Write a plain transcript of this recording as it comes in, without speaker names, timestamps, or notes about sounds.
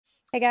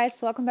Hey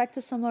guys, welcome back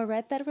to some more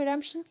Red Dead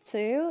Redemption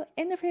 2.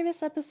 In the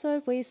previous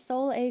episode, we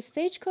stole a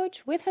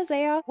stagecoach with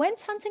Hosea,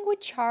 went hunting with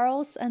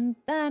Charles, and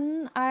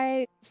then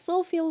I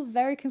still feel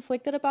very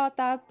conflicted about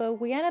that, but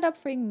we ended up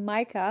freeing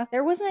Micah.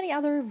 There wasn't any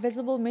other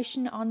visible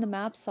mission on the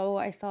map, so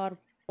I thought,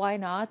 why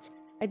not?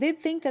 I did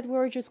think that we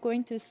were just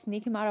going to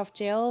sneak him out of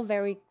jail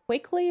very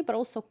quickly, but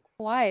also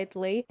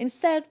quietly.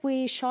 Instead,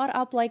 we shot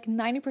up like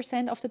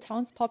 90% of the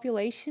town's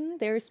population.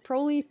 There's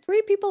probably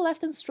 3 people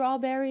left in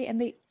Strawberry, and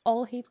they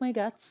all hate my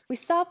guts. We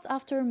stopped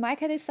after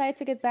Micah decided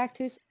to get back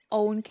to his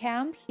own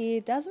camp.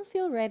 He doesn't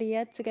feel ready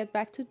yet to get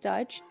back to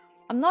Dutch.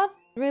 I'm not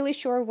really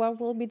sure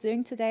what we'll be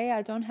doing today.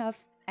 I don't have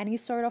any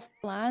sort of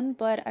plan,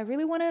 but I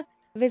really want to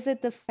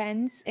visit the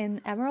fence in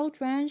Emerald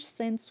Ranch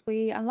since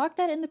we unlocked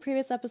that in the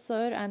previous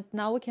episode, and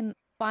now we can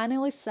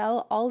finally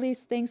sell all these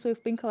things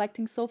we've been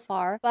collecting so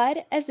far.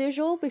 But as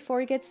usual, before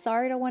we get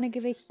started, I want to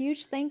give a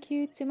huge thank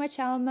you to my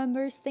channel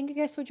members. Thank you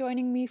guys for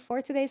joining me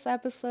for today's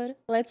episode.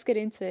 Let's get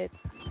into it.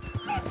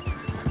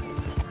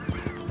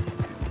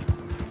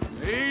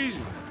 Easy.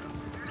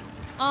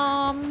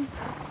 I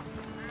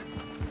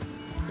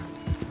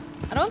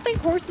don't think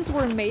horses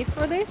were made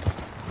for this.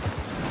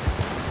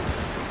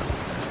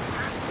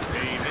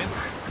 David.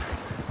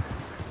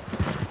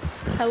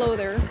 Hello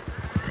there,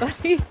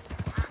 buddy.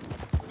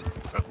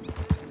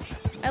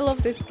 I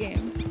love this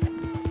game.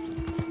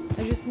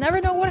 I just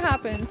never know what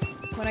happens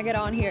when I get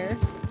on here.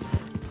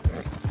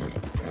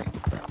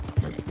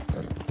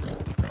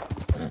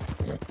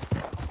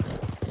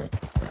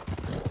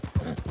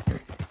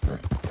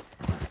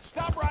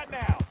 Stop right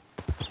now.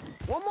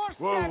 One more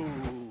step,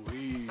 Whoa,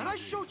 easy. and I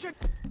shoot you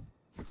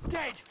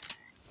dead.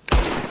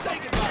 Say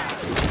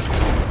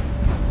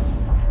goodbye.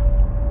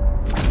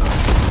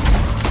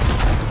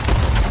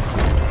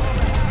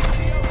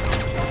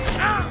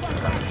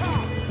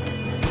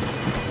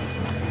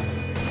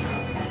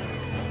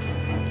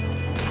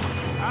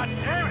 God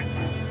damn it!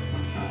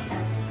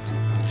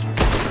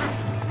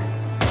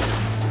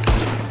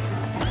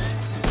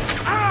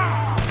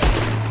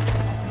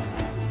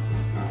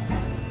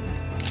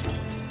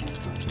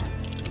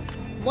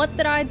 What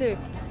did I do?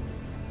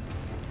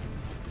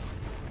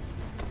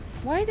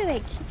 Why do they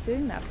keep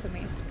doing that to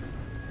me?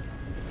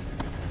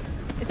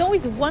 It's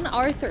always one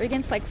Arthur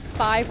against like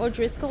 5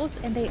 O'Driscolls,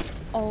 and they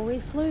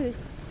always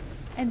lose.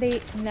 And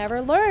they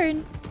never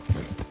learn.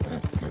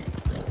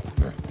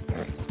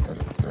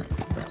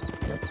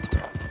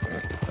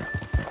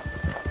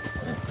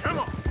 Come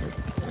on!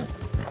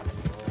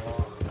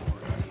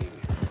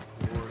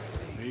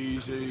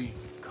 Easy.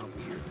 Come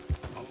here.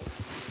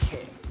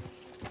 Okay.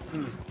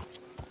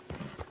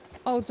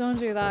 Oh, don't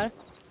do that.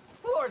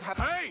 Lord have...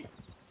 Hey!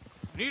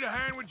 Need a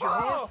hand with your Oh,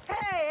 horse?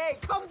 hey,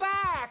 come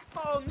back!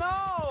 Oh,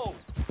 no!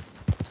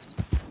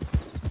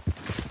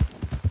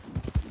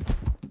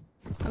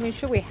 I mean,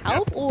 should we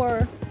help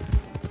or...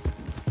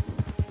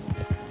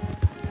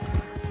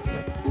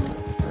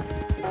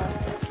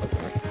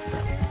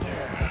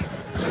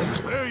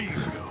 There you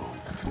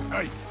go.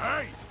 Hey,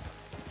 hey!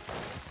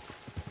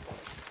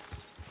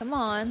 Come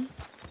on.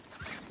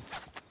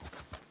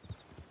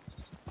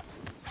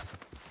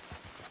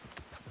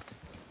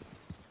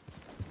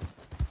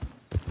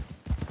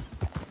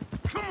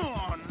 Come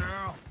on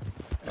now.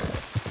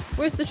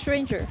 Where's the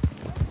stranger?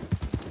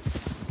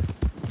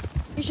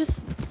 He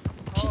just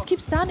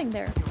keeps standing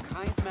there. You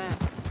kind man.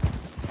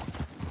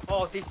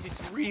 Oh, this is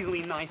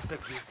really nice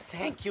of you.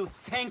 Thank you,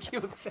 thank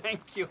you,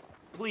 thank you.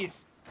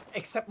 Please,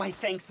 accept my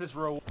thanks as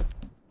reward.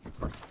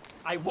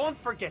 I won't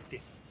forget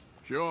this.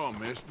 Sure,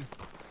 mister.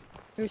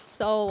 You're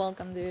so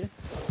welcome, dude.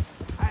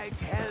 I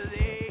tell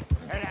thee,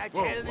 and I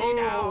Whoa, tell thee whoa,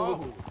 now, whoa,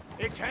 whoa.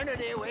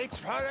 eternity waits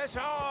for us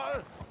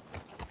all.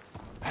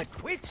 But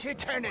which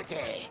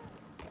eternity?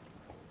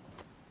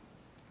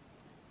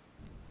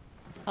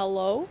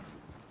 Hello?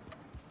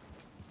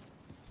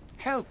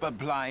 Help a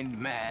blind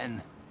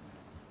man.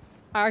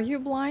 Are you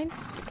blind?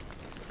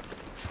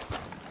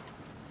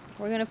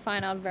 We're gonna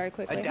find out very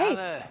quickly. $1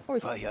 Hey,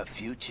 horse. for your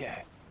future.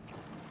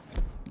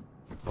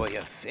 For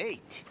your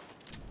fate.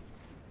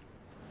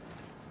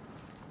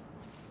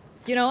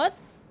 You know what?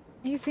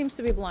 He seems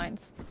to be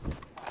blind.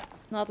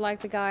 Not like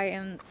the guy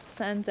in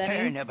Saint Learn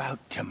Denis. about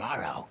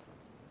tomorrow.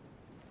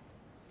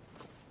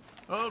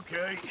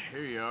 Okay,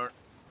 here you are.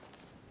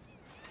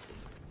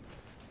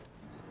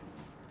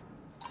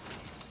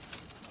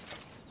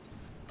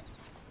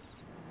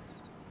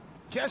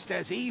 Just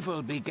as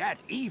evil begat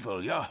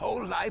evil your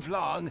whole life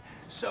long,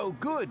 so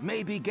good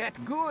may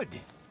beget good.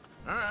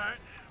 All right.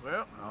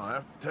 Well, I'll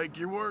have to take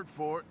your word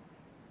for it.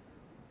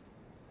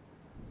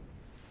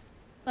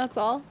 That's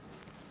all.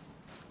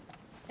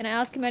 Can I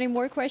ask him any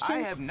more questions? I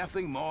have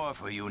nothing more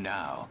for you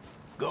now.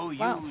 Go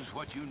Wow. use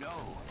what you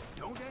know.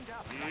 Don't end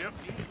up Yep.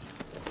 like me.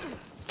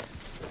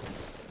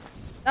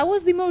 That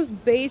was the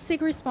most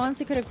basic response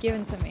he could have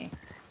given to me.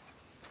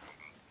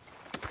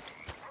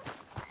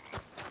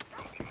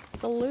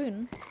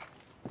 Saloon.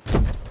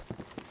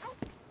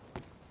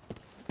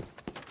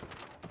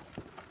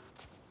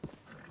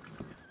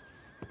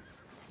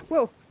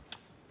 Whoa.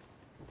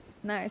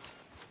 Nice.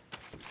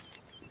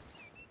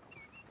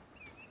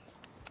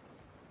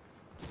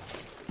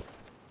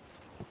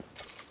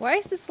 Why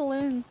is the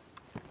saloon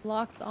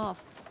locked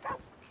off?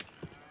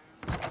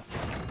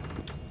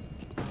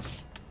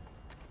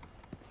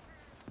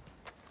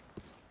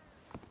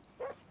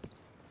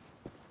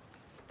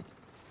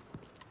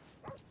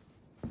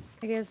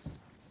 I guess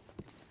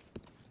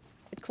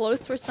it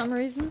closed for some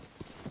reason.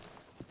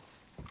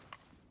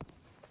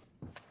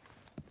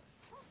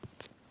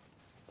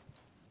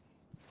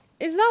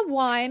 Is that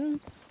wine?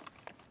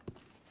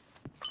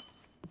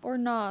 Or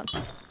not?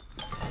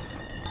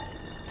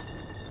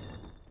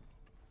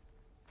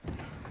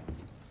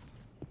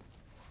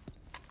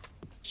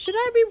 Should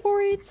I be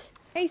worried?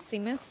 Hey,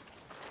 Seamus.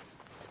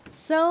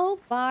 Sell,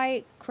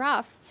 buy,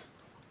 craft.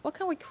 What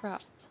can we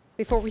craft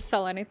before we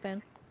sell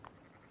anything?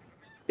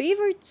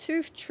 Beaver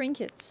tooth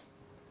trinket.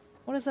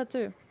 What does that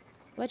do?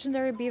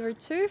 Legendary beaver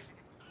tooth?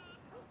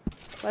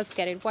 Let's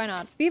get it, why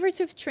not? Beaver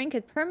tooth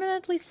trinket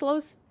permanently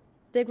slows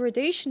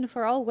degradation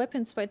for all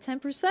weapons by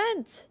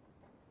 10%.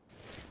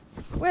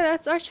 Well,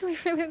 that's actually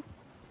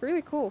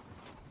really cool.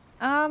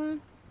 Buy.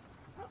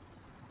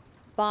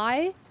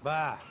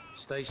 Bye.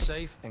 Stay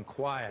safe and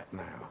quiet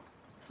now.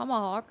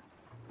 Tomahawk.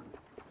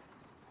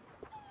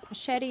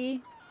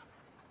 Machete.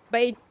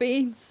 Baked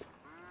beans.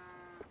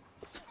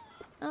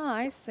 Oh,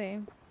 I see.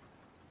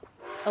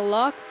 A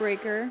lock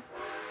breaker.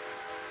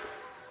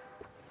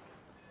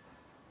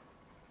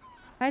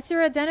 Hides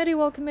your identity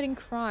while committing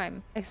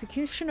crime.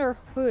 Executioner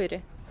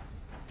hood.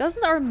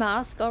 Doesn't our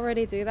mask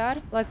already do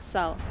that? Let's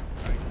sell.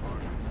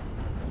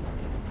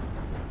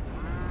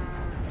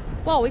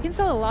 Well, we can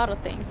sell a lot of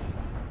things.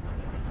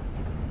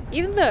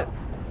 Even the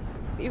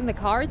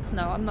cards?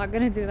 No, I'm not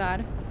gonna do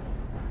that.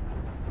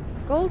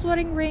 Gold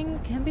wedding ring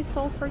can be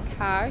sold for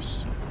cash.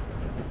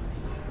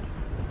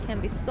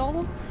 Can be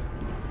sold.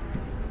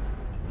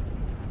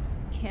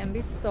 Can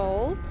be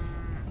sold.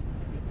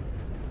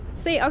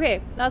 See,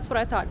 okay, that's what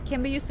I thought.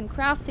 Can be used in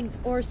crafting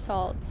or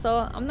sold.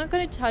 So I'm not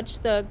gonna touch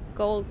the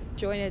gold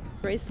jointed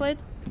bracelet.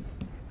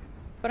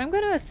 But I'm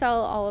gonna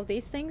sell all of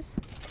these things.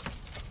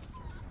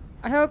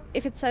 I hope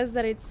if it says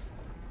that it's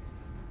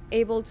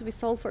able to be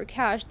sold for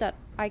cash that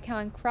I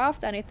can't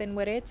craft anything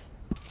with it.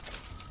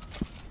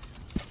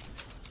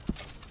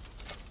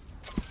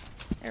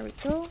 There we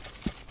go.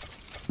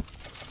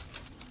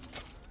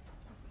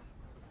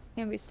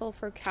 Can be sold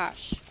for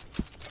cash.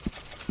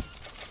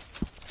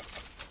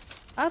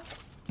 That's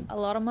a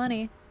lot of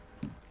money.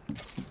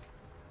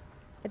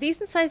 A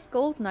decent sized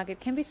gold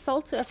nugget can be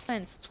sold to a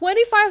fence.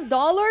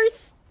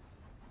 $25?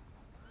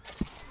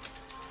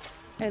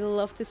 I'd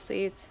love to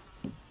see it.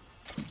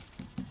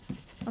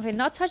 Okay,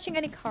 not touching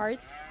any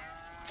cards.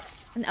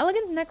 An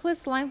elegant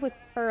necklace lined with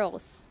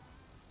pearls.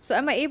 So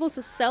am I able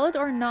to sell it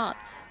or not?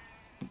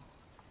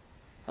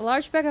 A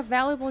large bag of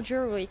valuable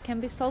jewelry can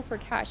be sold for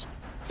cash.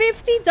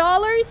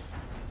 $50?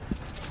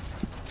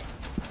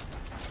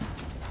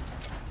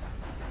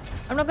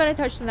 I'm not gonna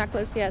touch the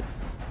necklace yet.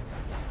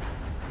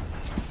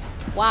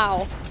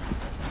 Wow.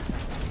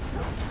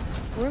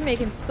 We're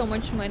making so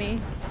much money.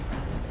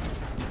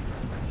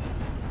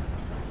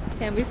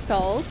 Can be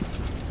sold.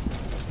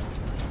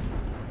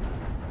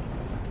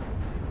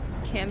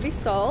 Can be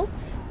sold.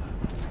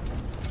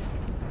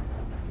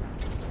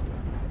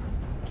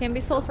 Can be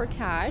sold for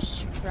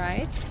cash,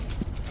 right?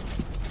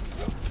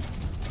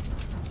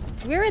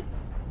 We're at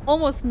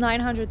almost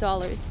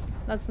 $900.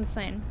 That's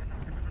insane.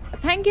 A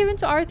pen given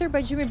to Arthur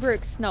by Jimmy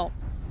Brooks. No,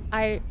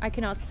 I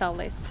cannot sell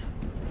this.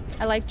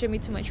 I like Jimmy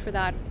too much for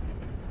that.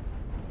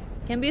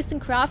 Can be used in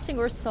crafting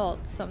or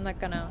sold, so I'm not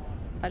gonna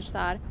touch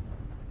that.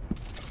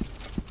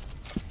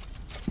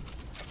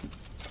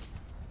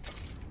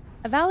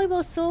 A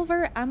valuable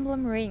silver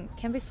emblem ring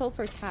can be sold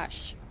for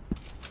cash.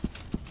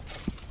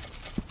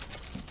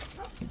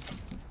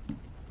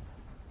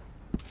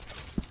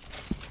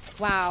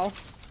 Wow.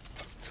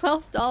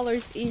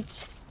 $12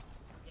 each.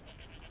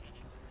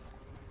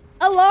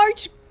 A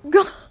large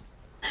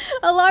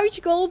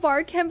gold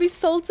bar can be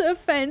sold to a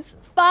fence.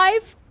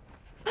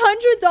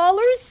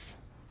 $500?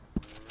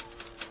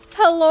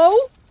 Hello?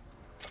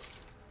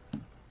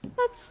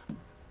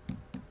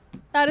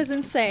 That is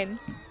insane.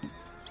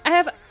 I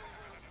have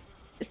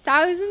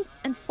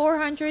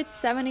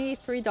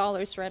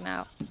 $1,473 right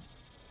now.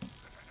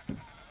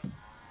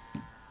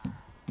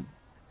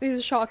 This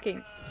is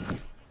shocking.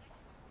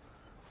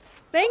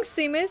 Thanks,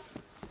 Seamus.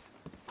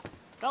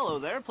 Hello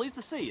there, pleased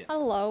to see you.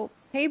 Hello.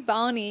 Hey,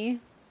 Bonnie.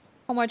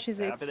 How much is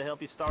it? Happy to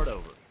help you start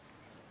over.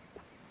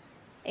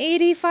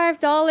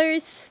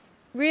 $85.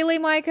 Really,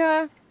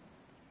 Micah?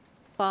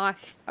 Fuck.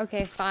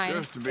 Okay, fine.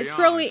 Just to be honest,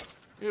 probably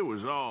it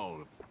was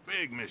all a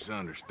big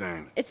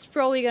misunderstanding. it's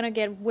probably gonna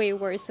get way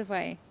worse if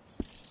I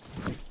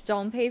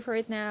don't pay for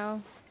it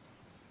now.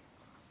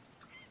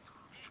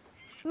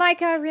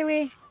 Micah,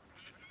 really?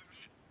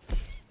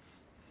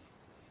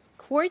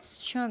 Quartz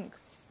chunk.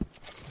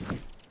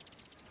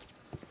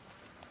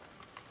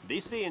 Be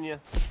seeing you.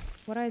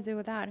 What do I do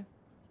with that?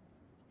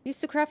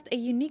 Used to craft a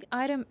unique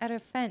item at a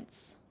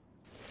fence.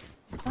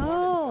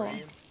 Oh.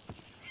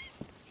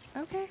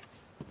 Okay.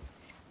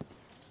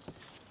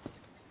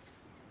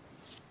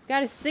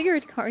 Got a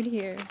cigarette card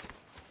here.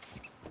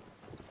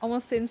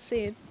 Almost didn't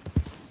see it.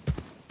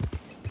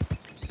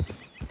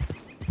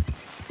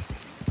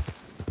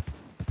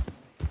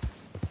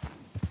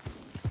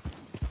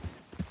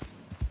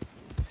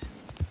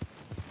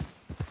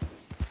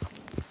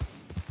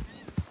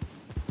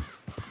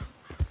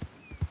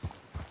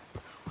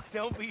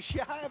 Don't be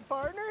shy,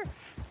 partner.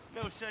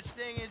 No such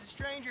thing as a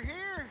stranger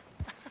here.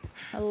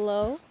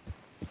 Hello?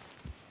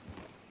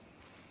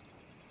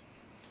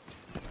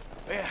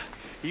 Well,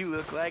 you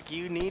look like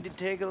you need to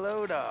take a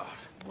load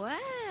off.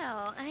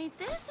 Well, ain't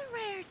this a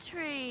rare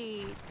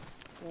treat?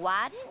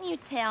 Why didn't you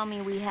tell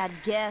me we had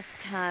guests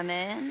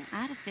coming?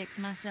 I'd have fixed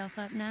myself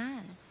up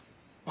nice.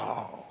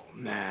 Oh,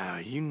 now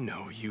you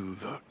know you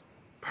look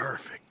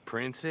perfect,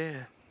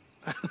 princess.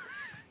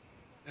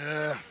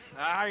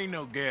 I ain't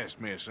no guest,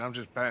 miss. I'm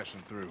just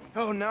passing through.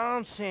 Oh,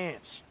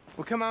 nonsense.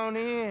 Well, come on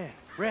in.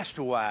 Rest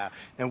a while.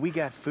 Now, we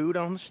got food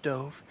on the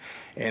stove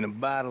and a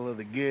bottle of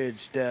the good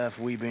stuff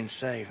we've been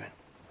saving.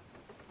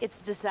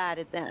 It's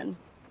decided then.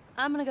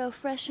 I'm gonna go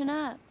freshen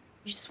up.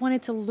 You just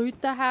wanted to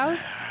loot the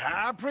house?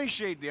 I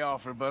appreciate the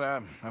offer, but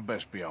I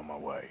best be on my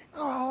way.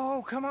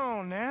 Oh, come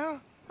on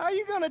now. How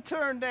you gonna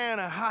turn down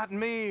a hot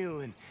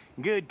meal and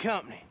good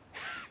company?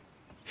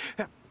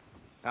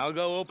 I'll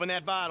go open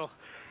that bottle.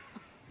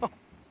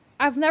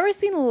 I've never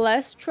seen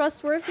less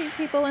trustworthy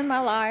people in my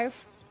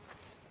life.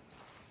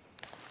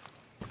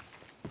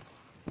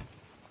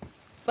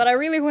 But I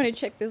really want to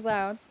check this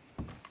out.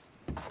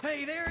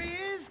 Hey, there he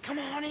is. Come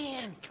on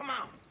in. Come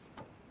on.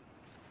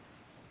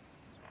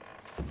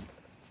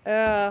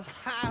 I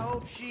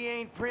hope she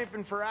ain't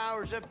primping for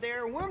hours up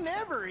there. We'll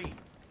never eat.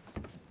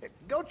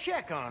 Go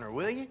check on her,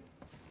 will you?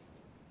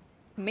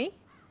 Me?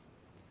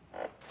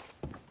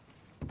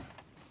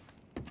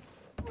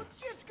 Well,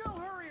 just go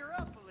hurry her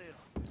up a little.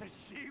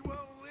 She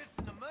won't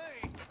listen to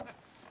me.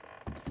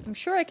 I'm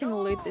sure I can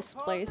Go loot on, this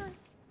partner. place.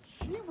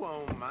 She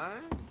won't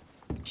mind.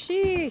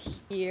 She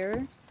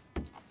here?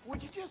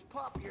 Would you just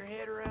pop your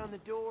head around the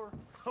door?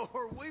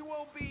 Or we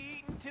won't be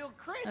eating till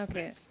Christmas.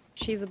 Okay,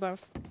 she's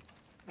above.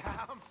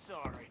 I'm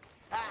sorry.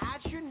 I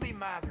shouldn't be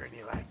bothering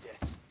you like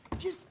this.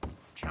 Just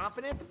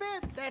chomping at the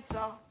bit, that's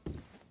all.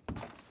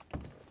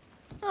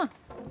 Huh.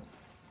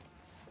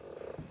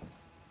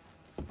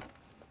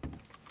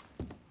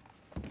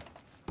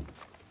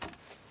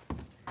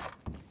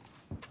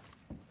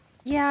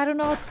 Yeah, I don't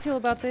know how to feel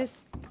about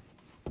this.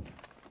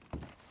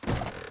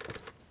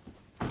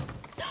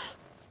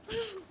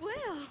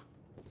 Well,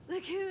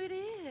 look who it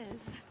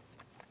is.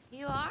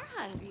 You are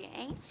hungry,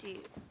 ain't you?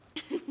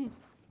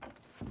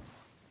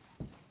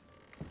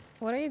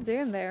 What are you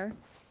doing there?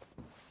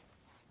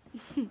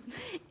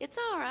 It's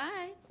all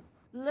right.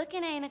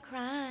 Looking ain't a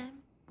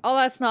crime. Oh,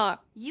 that's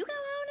not. You go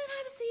on and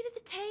have a seat at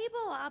the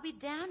table. I'll be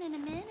down in a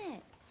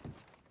minute.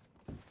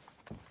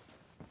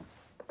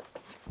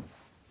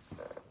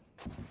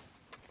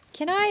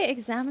 Can I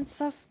examine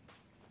stuff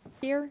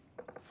here?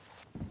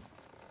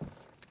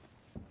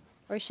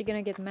 Or is she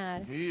gonna get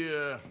mad? He,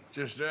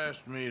 just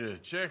asked me to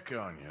check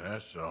on you,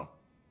 that's all.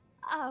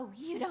 Oh,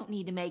 you don't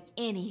need to make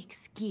any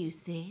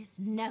excuses.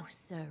 No,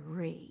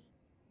 sirree.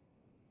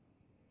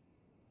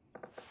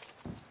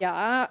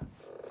 Yeah,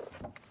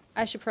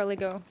 I should probably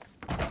go.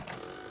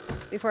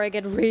 Before I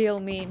get real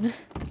mean.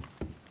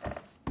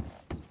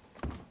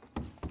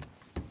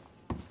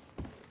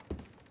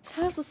 This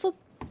house is so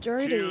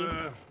dirty.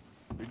 She'll,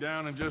 be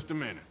down in just a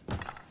minute.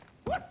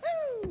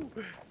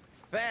 Woohoo!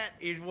 That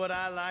is what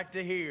I like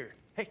to hear.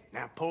 Hey,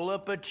 now pull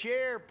up a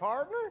chair,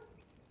 partner.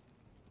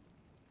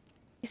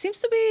 He seems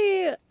to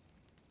be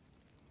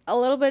a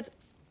little bit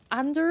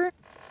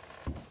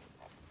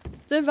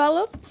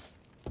underdeveloped.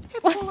 Hey,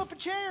 pull up a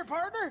chair,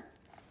 partner.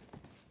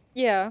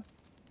 Yeah.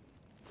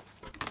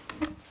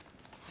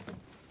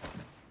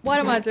 What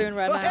am I doing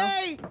right now?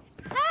 Hey!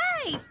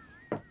 Hey!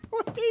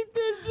 Ain't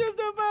this just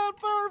about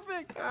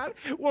perfect?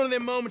 One of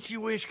them moments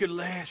you wish could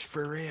last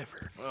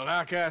forever. Well,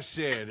 like I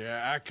said,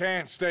 I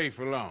can't stay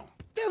for long.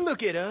 Then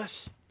look at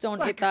us. Don't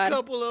like hit that. a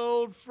couple of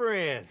old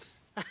friends.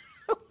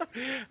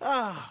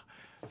 Ah,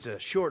 it's a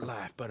short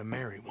life, but a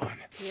merry one.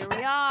 Here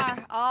we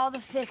are, all the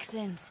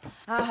fixins'.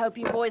 I hope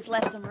you boys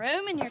left some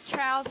room in your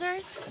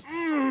trousers.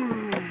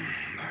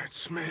 That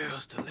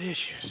smells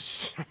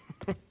delicious.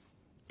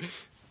 The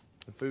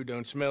food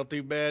don't smell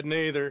too bad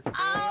neither.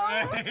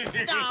 Oh,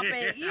 stop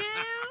it, you!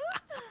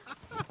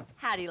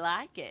 How do you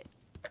like it?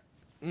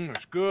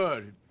 It's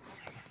good.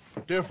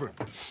 Different.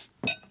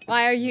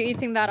 Why are you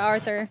eating that,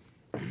 Arthur?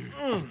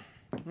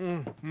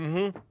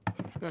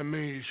 That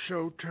meat is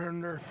so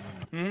tender.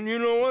 You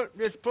know what?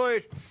 This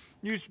place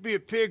used to be a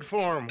pig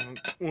farm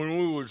when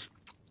we was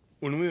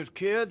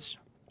kids.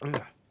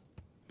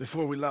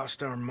 Before we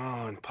lost our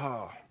ma and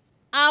pa.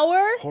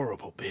 Our?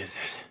 Horrible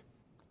business.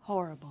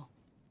 Horrible.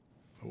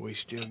 But we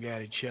still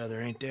got each other,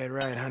 ain't that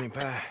right, honey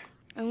pie?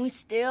 And we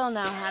still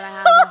know how to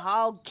have a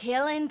hog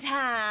killing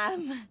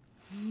time.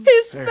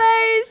 His There,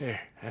 face!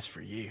 There, that's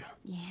for you.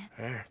 Yeah.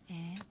 There.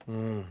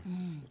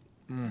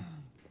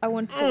 I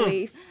want to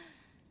leave.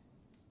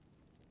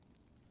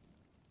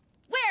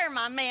 Where are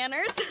my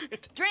manners?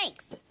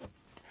 Drinks.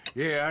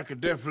 Yeah, I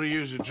could definitely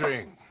use a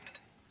drink.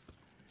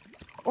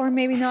 Or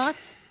maybe not.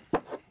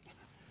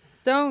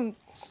 Don't.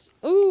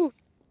 Ooh.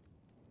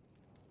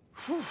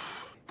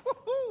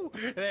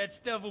 That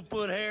stuff will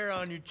put hair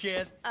on your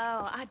chest.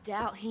 Oh, I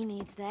doubt he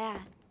needs that.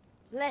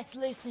 Let's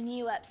loosen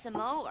you up some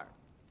more.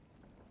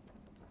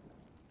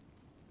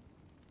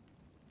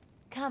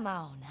 Come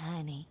on,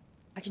 honey.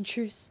 I can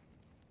choose.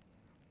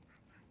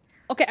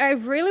 Okay, I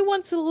really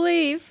want to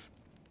leave,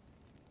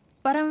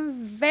 but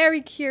I'm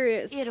very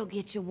curious. It'll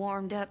get you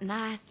warmed up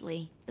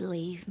nicely,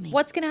 believe me.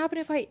 What's gonna happen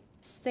if I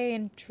stay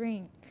and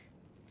drink?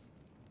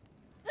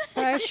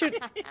 But I should...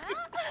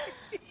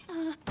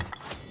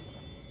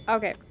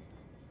 Okay.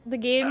 The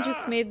game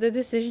just made the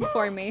decision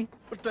for me.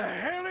 What the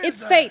hell is It's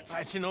that? fate.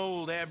 It's an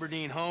old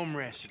Aberdeen home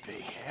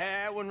recipe.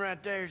 That one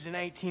right there is in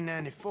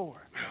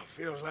 1894.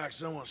 Feels like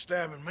someone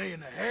stabbing me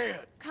in the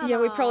head. Come Yeah,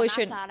 we on, probably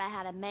shouldn't. I thought I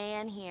had a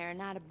man here,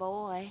 not a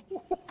boy.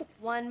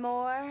 One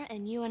more,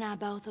 and you and I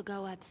both will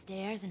go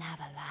upstairs and have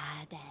a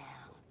lie down.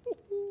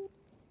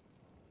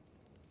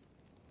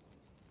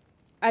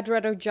 I'd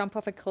rather jump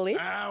off a cliff.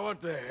 Ah, what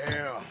the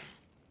hell?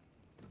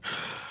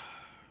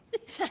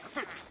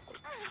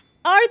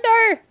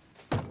 Arthur!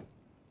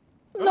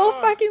 No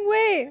fucking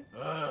way!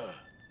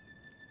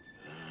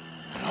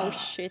 Oh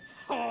shit.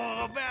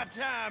 Oh, about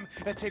time.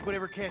 Now take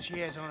whatever cat she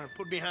has on her and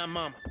put it behind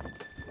Mama.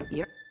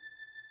 You're...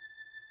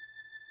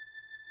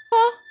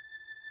 Huh?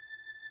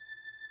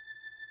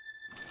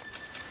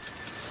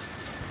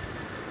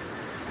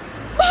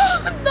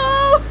 Oh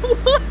no!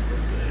 What?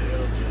 The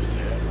hell just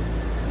happened?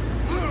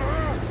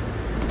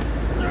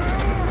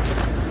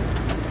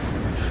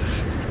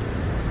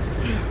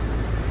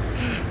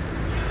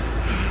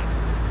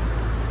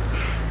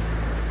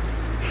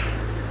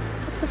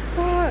 What the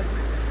fuck?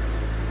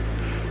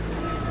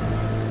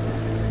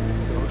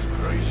 Those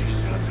crazy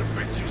sons of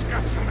bitches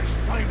got some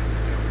explaining to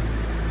do.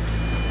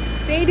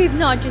 They did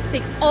not just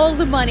take all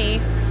the money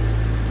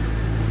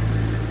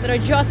that I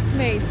just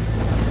made.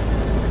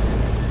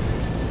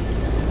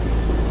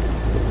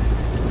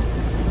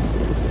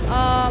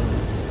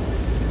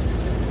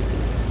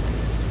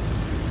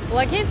 Well,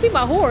 I can't see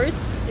my horse.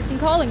 It's in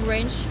calling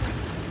range.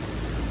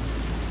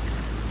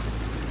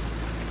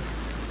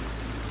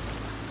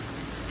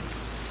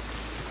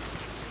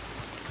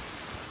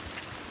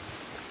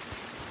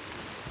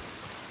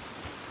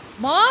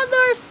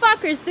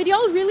 Motherfuckers, did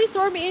y'all really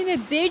throw me in a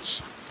ditch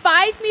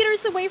 5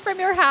 meters away from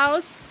your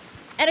house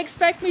and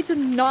expect me to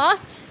not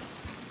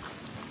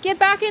get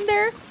back in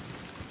there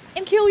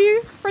and kill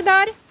you for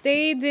that?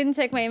 They didn't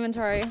take my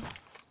inventory.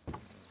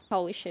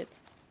 Holy shit.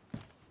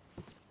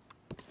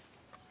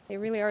 They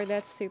really are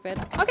that stupid.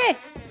 Okay.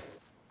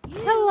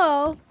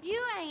 Hello.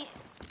 You ain't...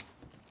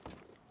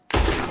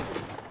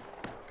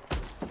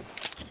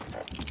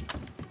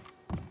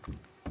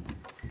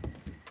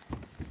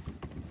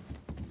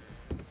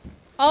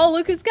 Oh,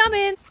 look who's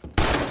coming.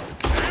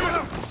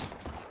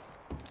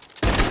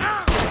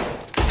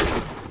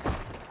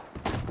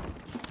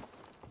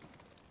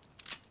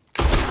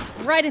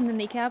 Right in the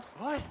kneecaps.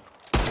 What?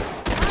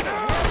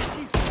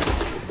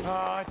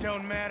 Oh, it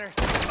don't matter.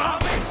 I'll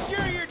make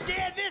sure you're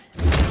dead this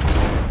time.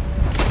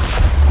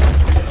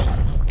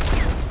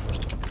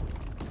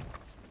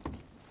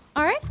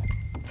 Alright.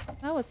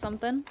 That was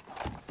something.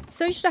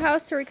 Search the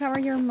house to recover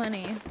your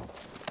money.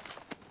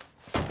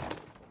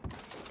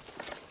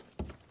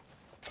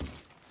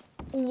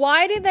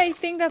 Why did I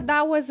think that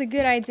that was a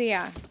good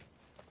idea?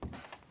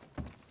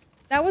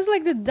 That was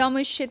like the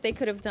dumbest shit they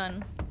could have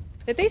done.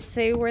 Did they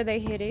say where they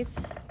hid it?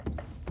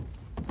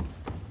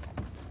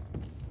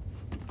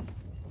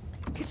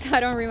 Because I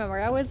don't remember.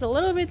 I was a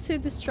little bit too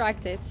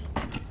distracted.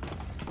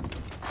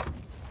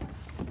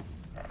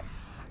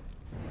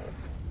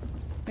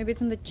 Maybe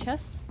it's in the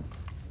chest?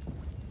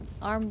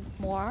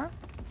 Armoire?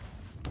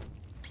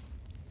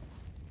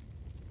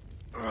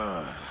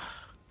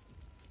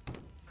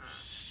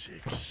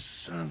 Sick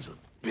sons of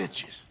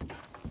bitches.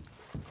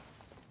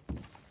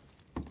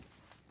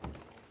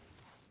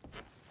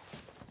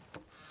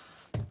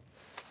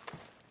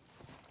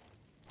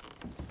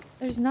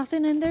 There's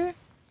nothing in there?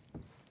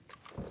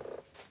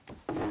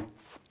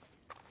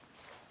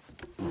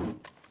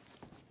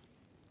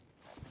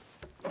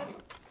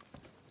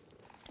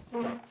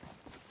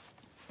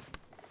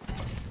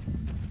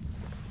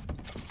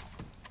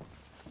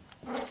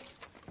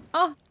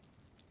 Oh!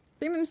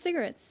 Premium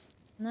cigarettes.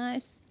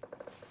 Nice.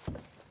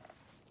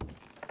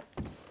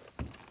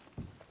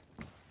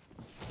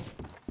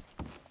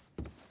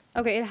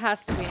 Okay, it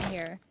has to be in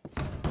here.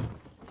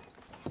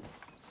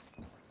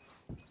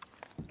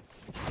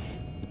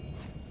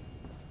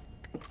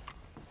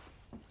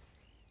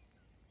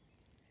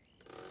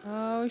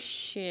 Oh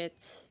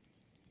shit.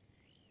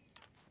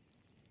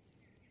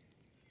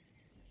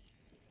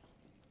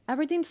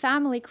 Aberdeen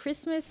family,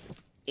 Christmas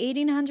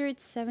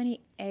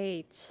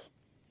 1878.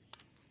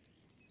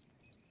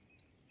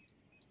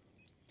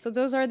 So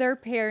those are their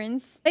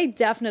parents. They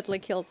definitely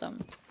killed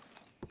them.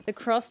 The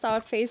crossed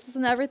out faces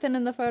and everything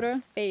in the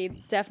photo, they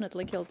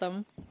definitely killed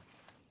them.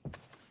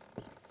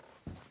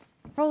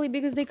 Probably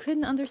because they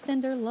couldn't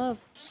understand their love.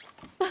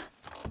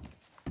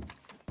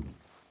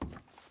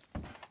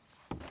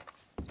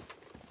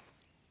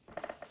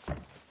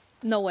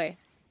 No way.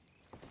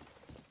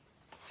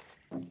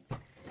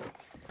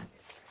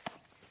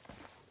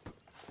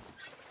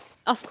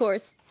 Of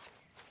course.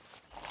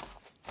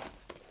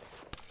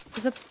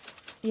 Is it?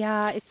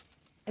 Yeah, it's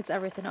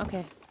everything.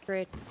 Okay,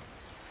 great.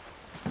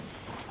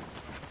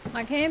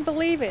 I can't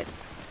believe it,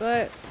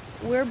 but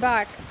we're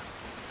back.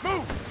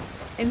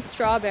 Move! In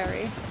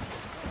Strawberry.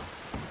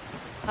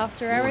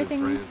 After Morning,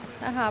 everything friend.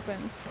 that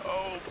happens.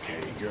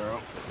 Okay,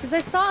 girl. Because I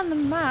saw on the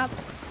map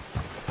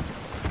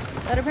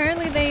that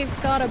apparently they've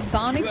got a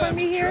bounty for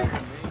me here.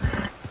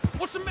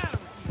 What's the matter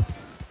with you?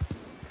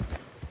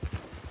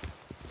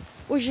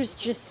 Which is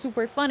just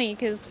super funny,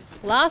 because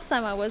last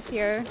time I was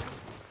here,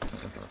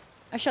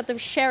 I shot the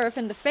sheriff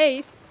in the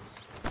face.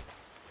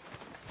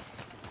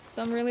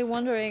 So I'm really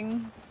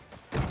wondering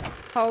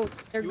how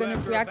they're gonna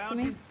react to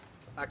me.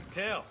 I can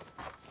tell.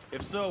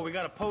 If so, we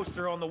got a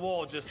poster on the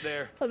wall just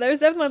there. Well, there's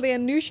definitely a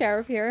new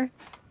sheriff here.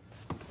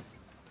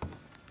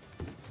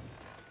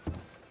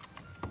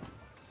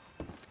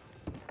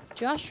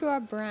 Joshua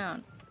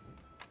Brown.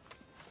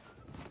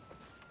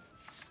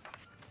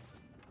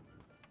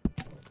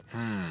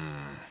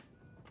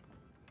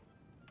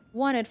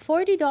 Wanted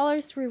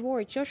 $40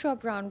 reward. Joshua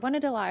Brown,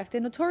 wanted alive.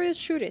 The notorious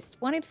shootist,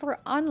 wanted for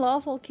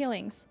unlawful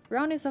killings.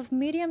 Brown is of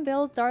medium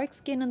build, dark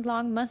skin, and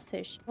long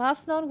mustache.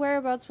 Last known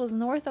whereabouts was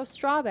north of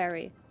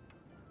Strawberry.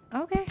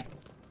 Okay.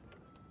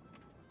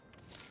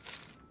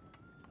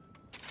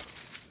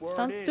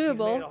 Sounds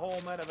doable. Made a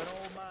home out of an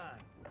old mine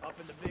up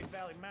in the Big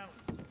Valley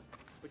Mountains.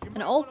 But you An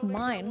might old wanna leave that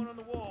mine? one on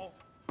the wall.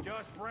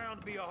 Josh Brown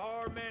to be a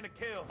hard man to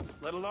kill,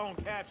 let alone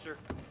capture.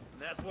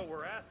 And that's what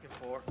we're asking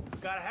for.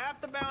 Got half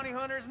the bounty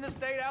hunters in the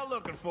state out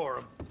looking for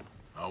him.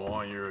 I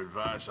want your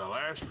advice. I'll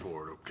ask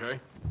for it, okay?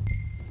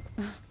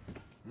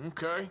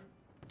 Okay.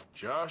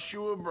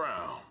 Joshua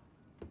Brown.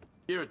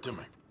 Give it to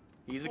me.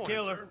 He's a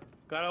killer.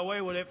 Got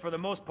away with it for the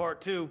most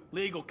part, too.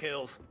 Legal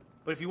kills.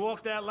 But if you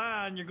walk that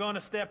line, you're gonna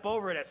step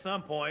over it at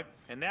some point.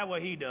 And that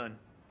what he done.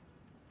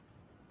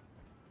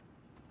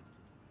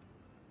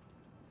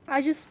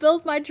 I just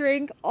spilled my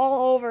drink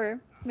all over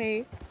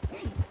me.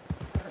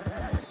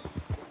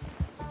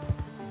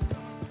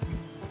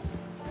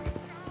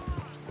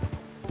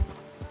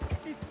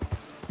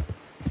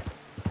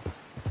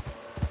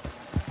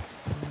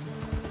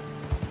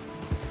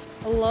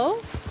 Hello?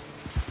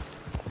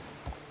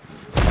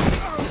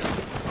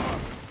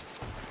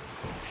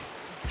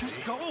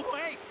 Just go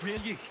away, will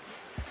you?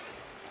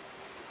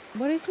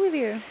 What is with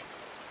you?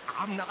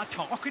 I'm not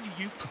talking to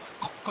you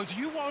because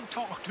you won't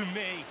talk to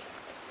me.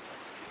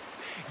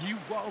 You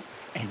won't,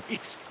 and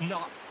it's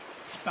not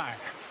fair.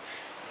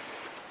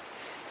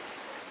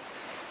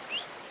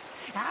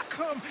 How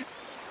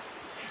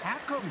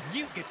come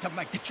you get to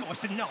make the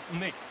choice and not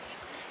me?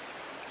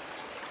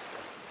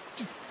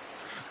 Just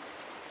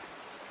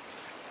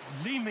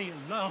leave me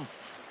alone,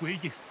 will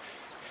you?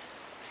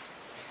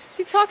 Is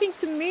he talking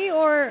to me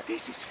or...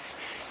 This is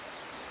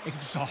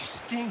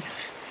exhausting.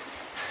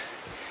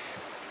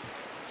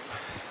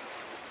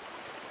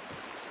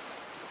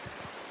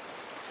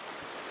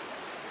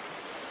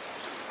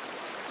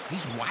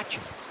 He's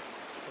watching.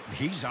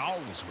 He's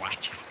always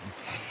watching.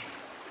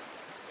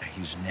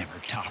 He's never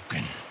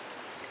talking.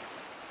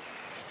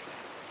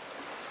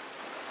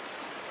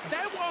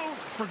 They won't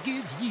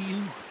forgive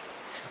you.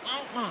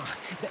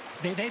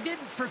 They didn't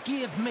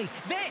forgive me.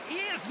 There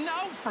is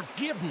no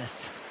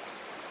forgiveness.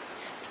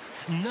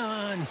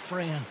 None,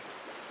 friend.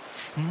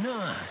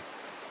 None.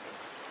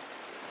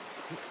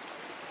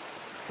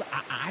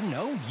 I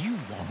know you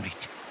want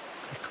it.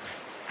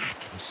 I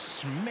can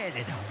smell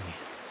it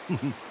on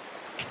you.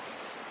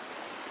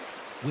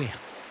 Well,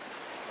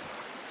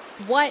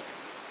 What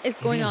is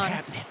it going ain't on?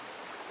 happening.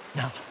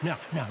 No,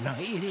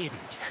 it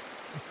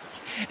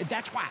isn't.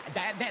 That's why.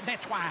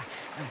 That's why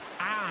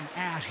I'm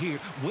out here,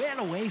 well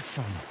away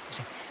from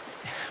them.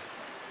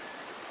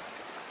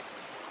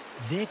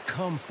 They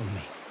come for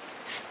me,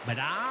 but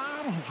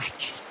I'm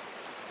watching.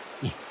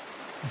 Yeah.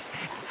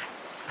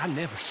 I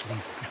never sleep.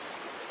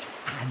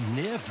 I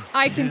never.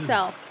 I can do.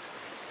 tell.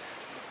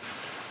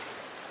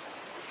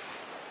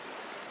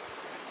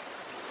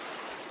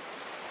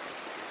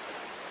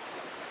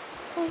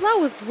 Well, that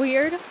was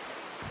weird.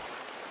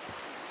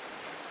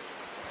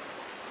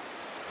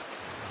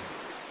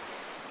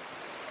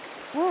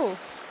 Whoa.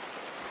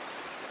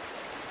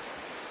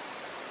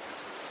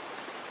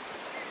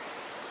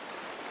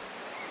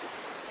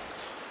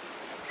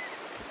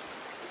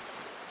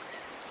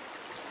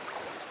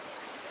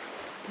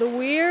 The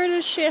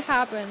weirdest shit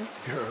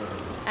happens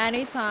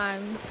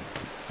anytime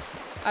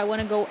I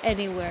want to go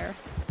anywhere.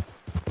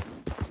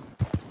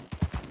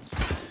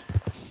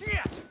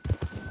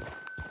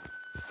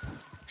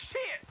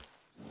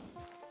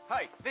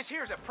 Hey, this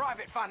here's a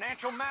private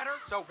financial matter,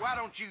 so why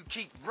don't you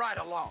keep right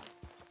along?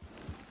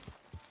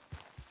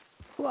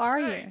 Who are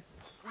you? Hey,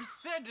 we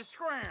said to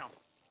scram.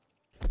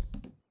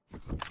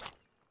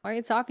 Why are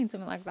you talking to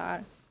me like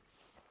that?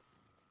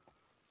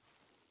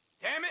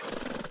 Damn it!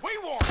 We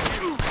want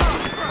you!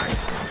 Oh, Christ!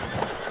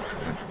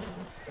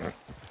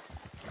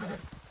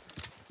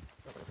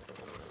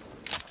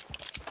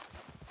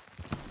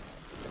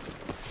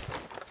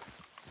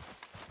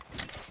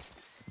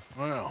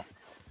 Well,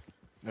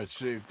 let's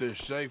see if this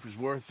safe is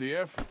worth the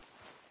effort.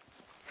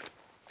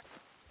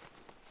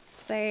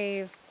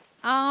 Save.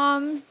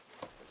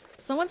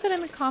 Someone said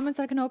in the comments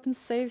I can open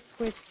safes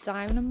with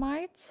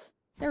dynamite.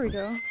 There we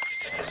go.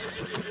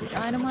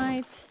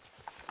 Dynamite.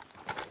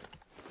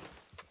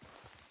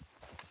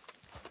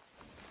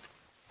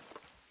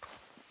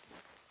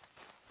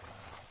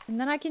 And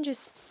then I can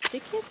just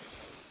stick it?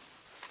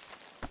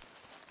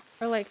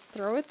 Or like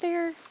throw it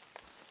there?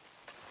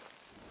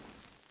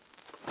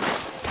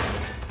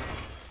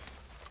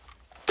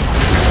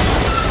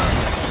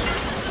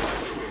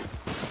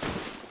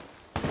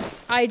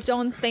 I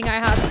don't think I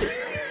have to.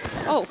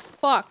 Oh,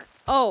 fuck.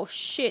 Oh,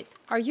 shit.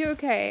 Are you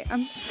okay?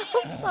 I'm so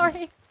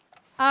sorry.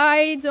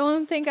 I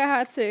don't think I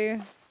had to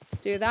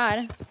do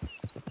that.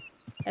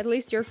 At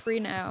least you're free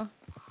now.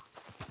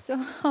 So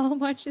how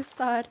much is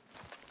that?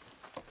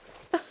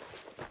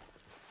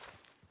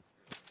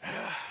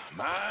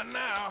 Mine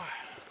now.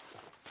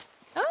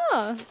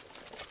 Oh,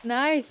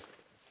 nice.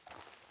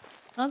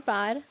 Not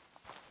bad.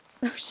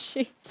 Oh,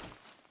 shit.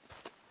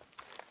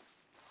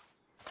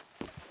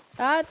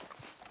 That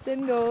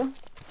didn't go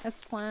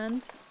as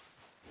planned.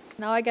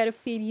 Now I gotta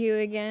feed you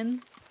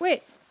again.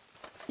 Wait,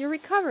 you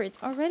recovered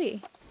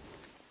already.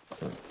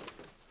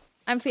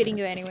 I'm feeding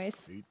you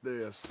anyways. Eat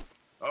this.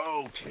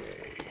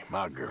 Okay,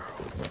 my girl.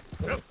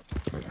 Yep.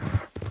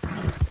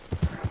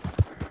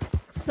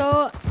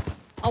 So,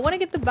 I want to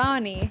get the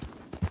bounty.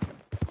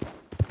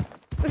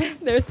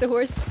 There's the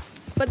horse.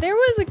 But there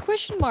was a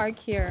question mark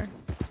here.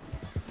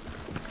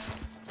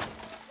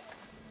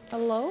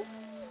 Hello?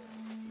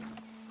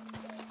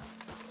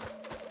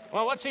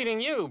 Well, what's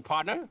eating you,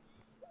 partner?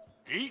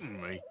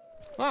 Eating me?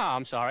 Oh,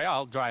 I'm sorry.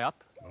 I'll dry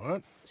up.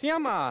 What? See,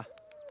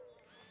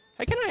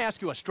 Hey, can I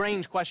ask you a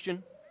strange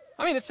question?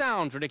 I mean, it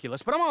sounds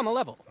ridiculous, but I'm on the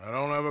level. I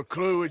don't have a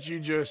clue what you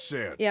just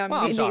said. Yeah,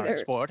 well, me I'm sorry, neither.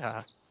 sport.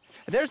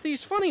 There's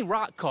these funny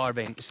rock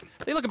carvings.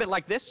 They look a bit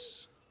like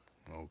this.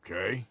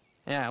 Okay.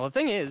 Yeah, well, the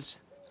thing is,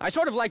 I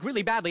sort of like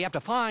really badly have to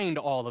find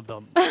all of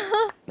them.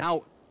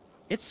 Now,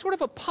 it's sort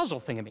of a puzzle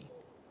thingamy.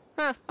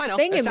 I know,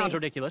 it sounds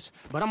ridiculous,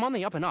 but I'm on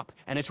the up and up,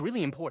 and it's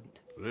really important.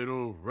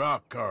 Little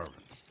rock carvings.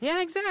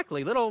 Yeah,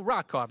 exactly, little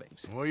rock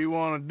carvings. What do you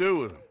want to do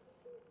with them?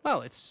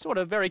 Well, it's sort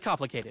of very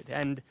complicated,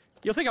 and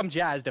you'll think I'm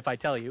jazzed if I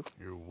tell you.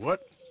 You're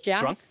what?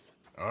 Jazz? Drunk?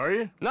 Are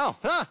you? No,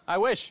 I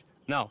wish.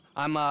 No,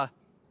 I'm,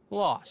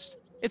 lost.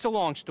 It's a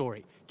long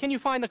story. Can you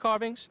find the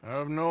carvings? I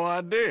have no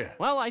idea.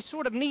 Well, I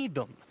sort of need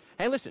them.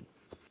 Hey, listen,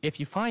 if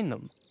you find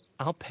them,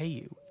 I'll pay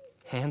you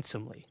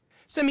handsomely.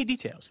 Send me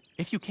details,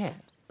 if you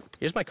can.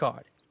 Here's my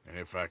card. And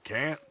if I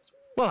can't?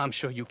 Well, I'm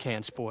sure you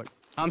can, sport.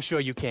 I'm sure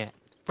you can.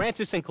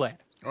 Francis Sinclair.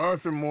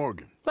 Arthur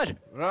Morgan. Pleasure.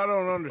 But I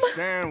don't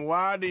understand.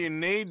 Why do you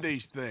need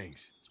these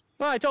things?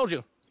 Well, I told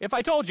you. If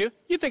I told you,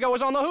 you'd think I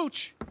was on the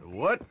hooch. The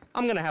what?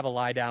 I'm gonna have a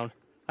lie down.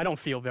 I don't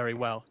feel very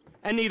well.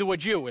 And neither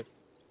would you if...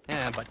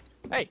 but,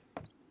 hey,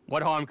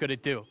 what harm could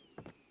it do?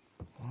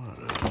 What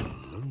a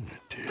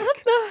lunatic.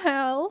 What the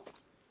hell?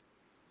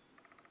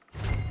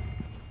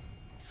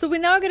 So we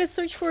now gotta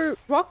search for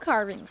rock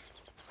carvings.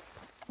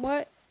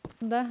 What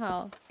the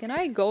hell? Can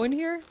I go in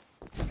here?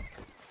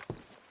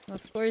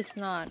 Of course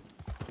not.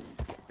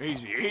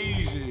 Easy,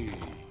 easy.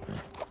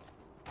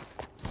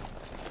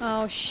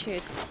 Oh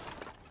shit.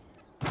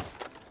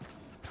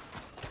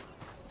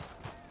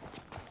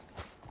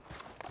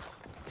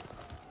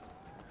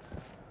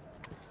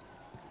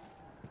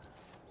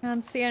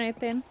 Can't see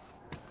anything.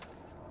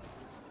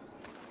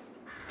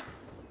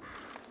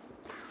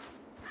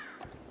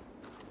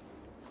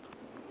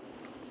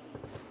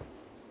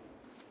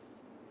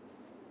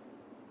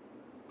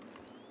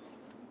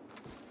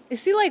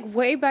 Is he like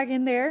way back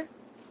in there?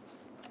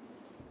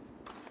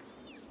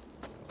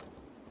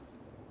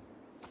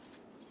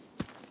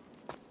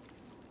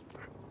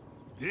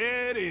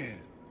 Dead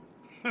end.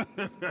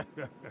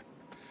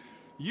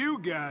 You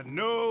got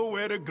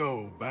nowhere to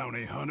go,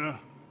 bounty hunter.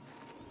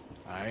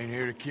 I ain't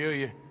here to kill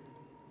you.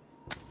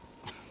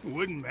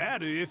 Wouldn't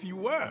matter if you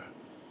were.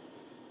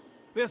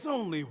 There's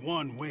only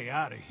one way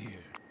out of here,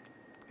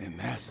 and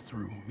that's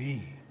through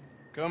me.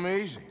 Come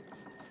easy.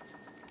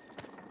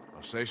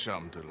 I'll say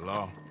something to the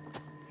law.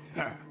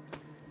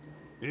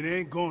 It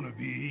ain't gonna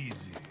be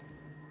easy.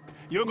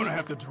 You're gonna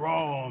have to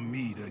draw on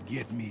me to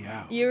get me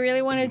out. You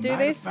really want to do You might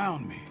have this?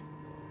 found me,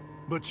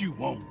 but you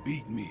won't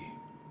beat me,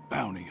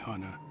 bounty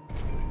hunter.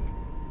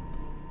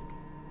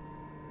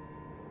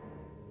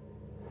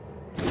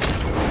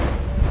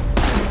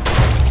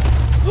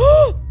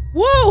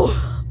 Whoa!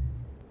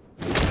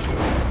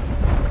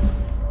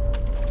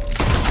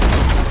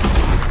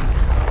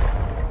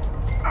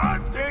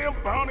 Damn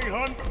bounty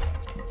hunter!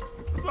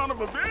 Son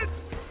of a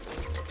bitch!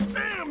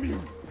 Damn you!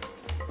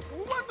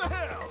 What the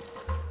hell?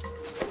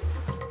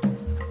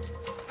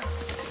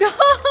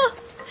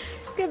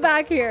 Get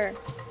back here.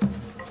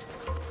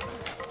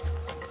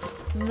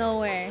 No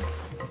way.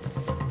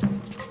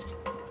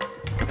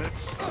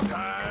 Let's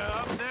tie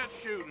up that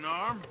shooting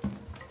arm.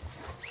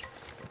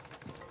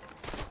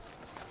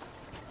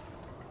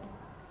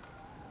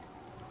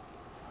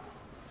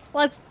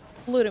 Let's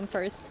loot him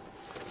first.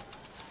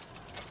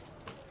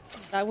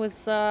 That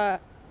was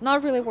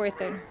not really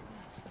worth it.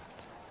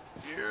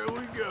 Here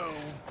we go.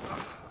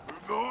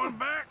 We're going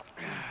back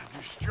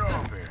to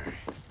Strawberry.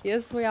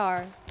 Yes, we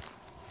are.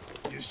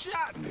 You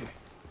shot me.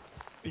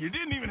 You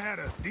didn't even have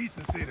the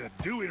decency to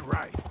do it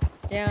right.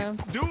 Yeah. You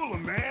duel a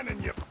man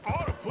and you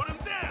ought to put him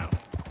down.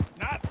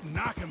 Not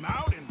knock him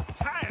out and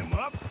tie him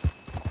up.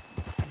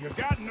 You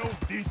got no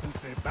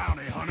decency,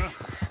 bounty hunter.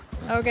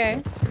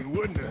 Okay. You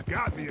wouldn't have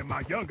got me in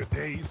my younger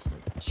days.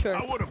 Sure.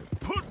 I would have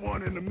put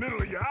one in the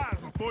middle of your eyes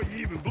before you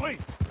even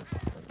blinked.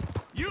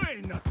 You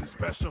ain't nothing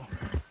special.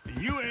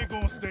 You ain't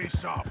gonna stay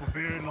sharp for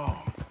very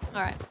long.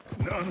 All right.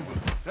 None but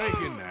take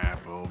a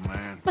nap, old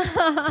man.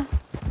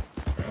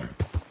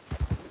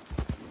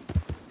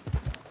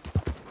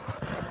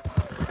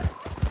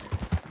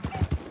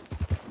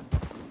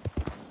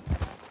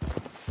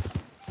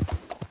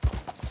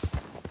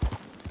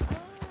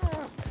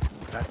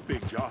 That's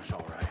Big Josh,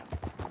 all right.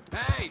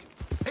 Hey,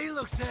 he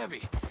looks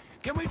heavy.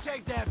 Can we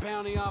take that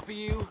bounty off of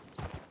you?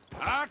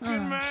 I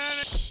can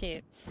manage.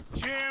 Shit.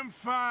 Jim,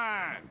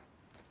 fine.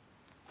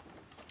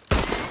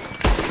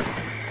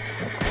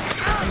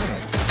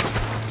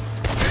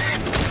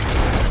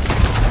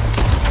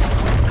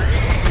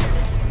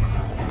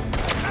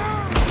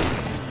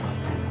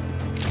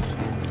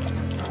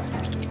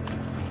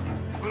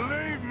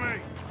 Believe me,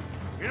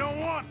 you don't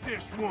want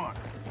this one.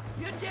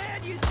 You're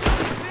dead, you son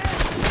of a bitch!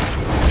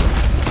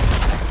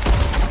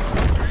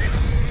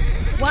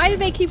 Why do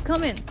they keep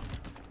coming?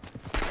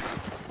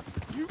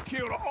 You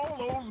killed all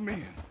those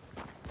men.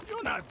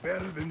 You're not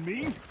better than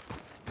me.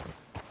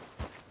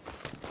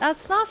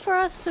 That's not for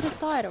us to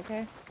decide,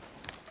 okay?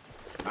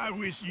 I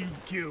wish you'd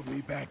killed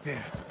me back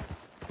there.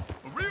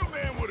 A real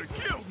man would have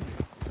killed me.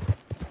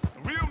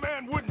 A real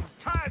man wouldn't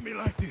tie me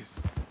like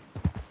this.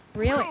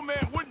 Really? A real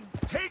man wouldn't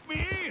take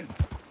me in.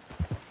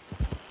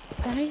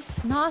 That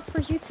is not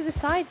for you to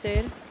decide,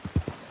 dude.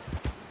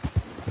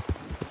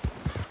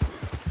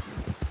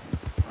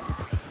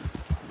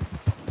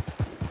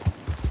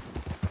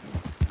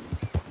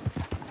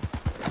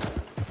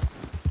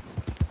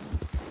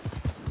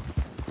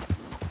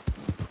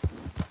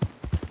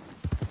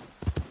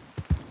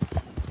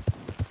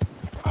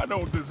 I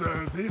don't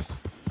deserve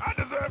this. I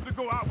deserve to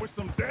go out with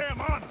some damn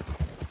honor.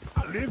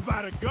 I live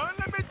by the gun,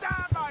 let me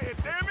die by it,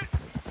 damn it.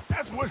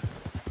 That's what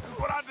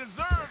I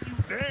deserve, you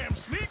damn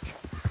sneak.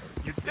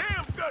 You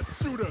damn gut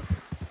shooter.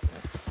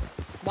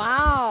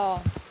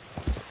 Wow.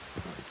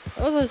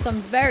 Those are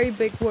some very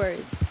big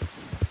words.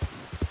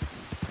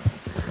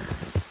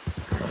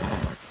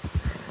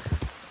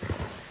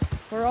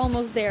 We're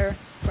almost there,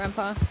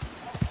 Grandpa.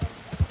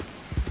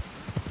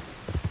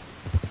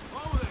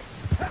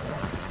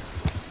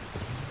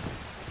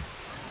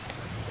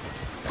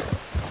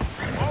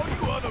 All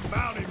you other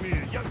bounty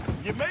men,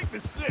 you make me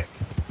sick.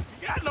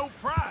 You got no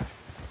pride.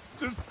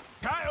 Just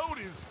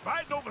coyotes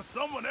fighting over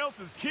someone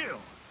else's kill.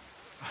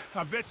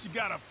 I bet you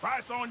got a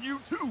price on you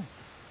too,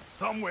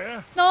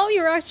 somewhere. No,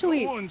 you're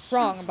actually No one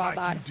wrong shoots about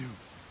like that. you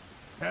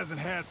do. Hasn't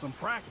had some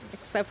practice.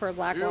 Except for Here we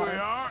Blackwater.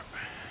 are.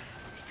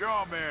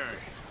 Strawberry.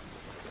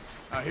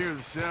 I hear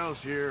the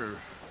cells here are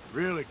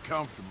really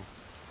comfortable.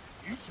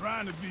 You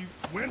trying to be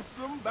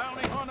winsome,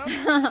 bounty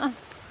hunter?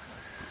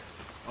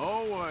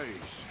 Always.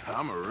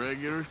 I'm a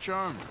regular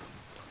charmer.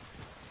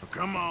 So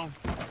come on.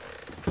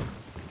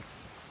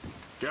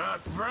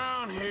 Got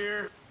Brown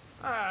here.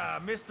 Ah,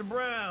 Mr.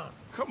 Brown.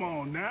 Come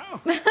on now.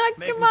 Make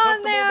Come him on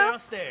comfortable now.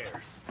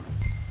 downstairs.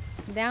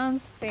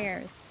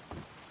 Downstairs.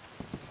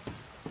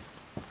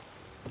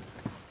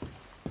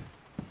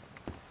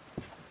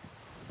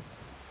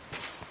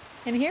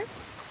 In here?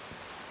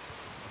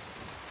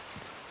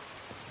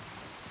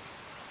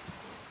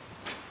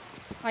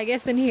 I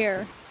guess in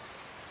here.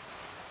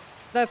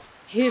 That's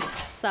his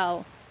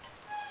cell.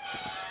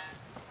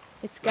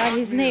 It's got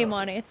his name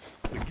on it.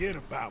 Forget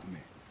about me.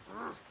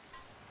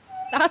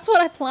 That's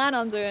what I plan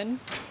on doing.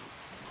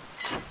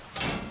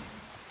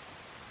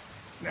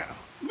 Now,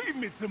 leave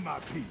me to my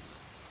peace.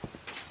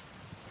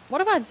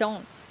 What if I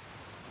don't?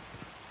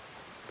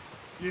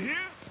 You hear?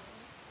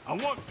 I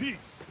want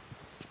peace.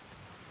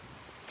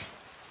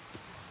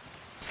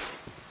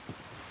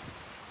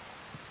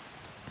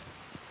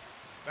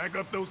 Back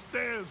up those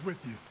stairs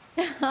with you.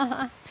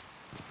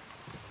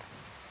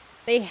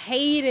 They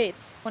hate it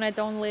when I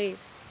don't leave.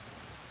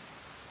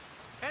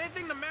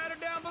 Anything the matter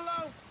down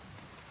below?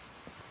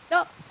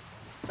 No,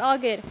 it's all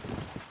good.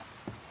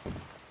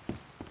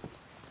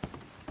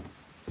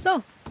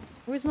 So,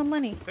 where's my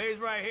money? Pays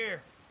right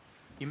here.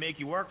 You make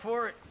you work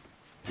for it?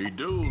 He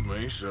dueled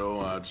me,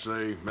 so I'd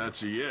say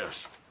that's a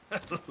yes.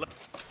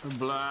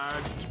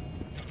 Obliged.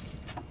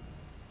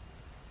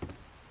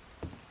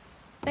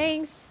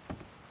 Thanks.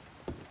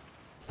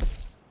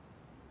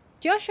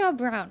 Joshua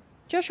Brown.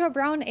 Joshua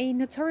Brown, a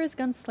notorious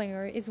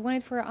gunslinger, is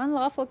wanted for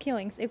unlawful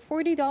killings. A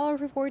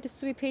 $40 reward is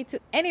to be paid to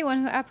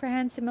anyone who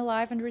apprehends him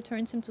alive and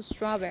returns him to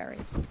Strawberry.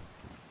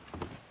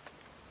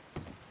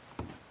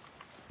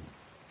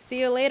 See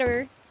you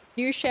later,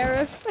 new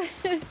sheriff.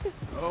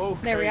 Okay.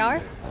 There we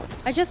are.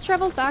 I just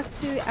traveled back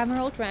to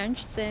Emerald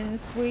Ranch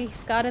since we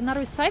got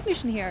another side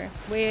mission here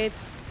with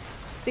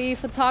the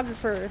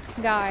photographer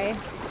guy.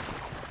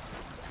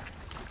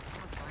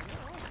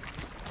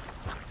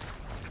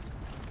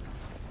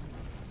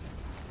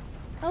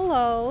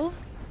 Hello.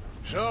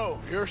 So,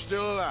 you're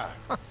still alive.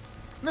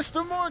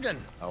 Mr.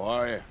 Morgan. How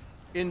are you?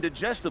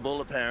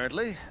 Indigestible,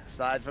 apparently.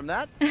 Aside from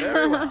that,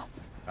 very well.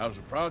 How's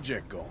the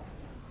project going?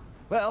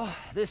 Well,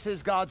 this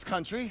is God's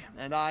country,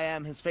 and I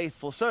am his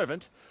faithful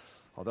servant,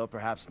 although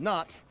perhaps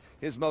not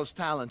his most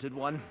talented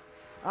one.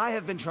 I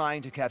have been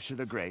trying to capture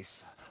the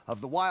grace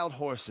of the wild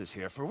horses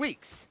here for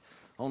weeks,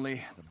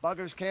 only the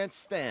buggers can't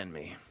stand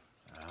me.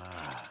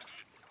 Ah.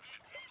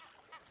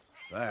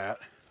 That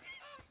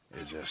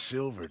is a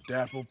silver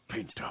dapple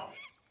pinto.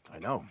 I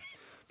know.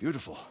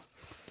 Beautiful.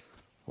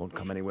 Won't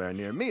come anywhere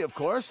near me, of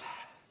course.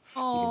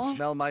 Aww. You can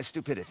smell my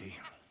stupidity.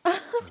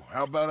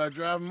 How about I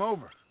drive him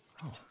over?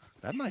 Oh,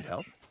 that might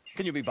help.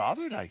 Can you be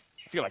bothered? I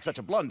feel like such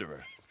a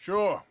blunderer.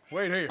 Sure.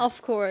 Wait here.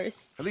 Of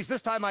course. At least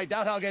this time I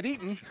doubt I'll get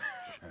eaten.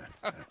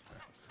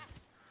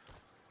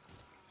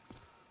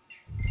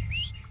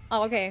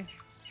 Oh, okay.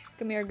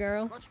 Come here,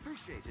 girl. Much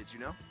appreciated, you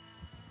know.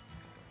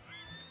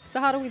 So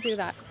how do we do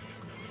that?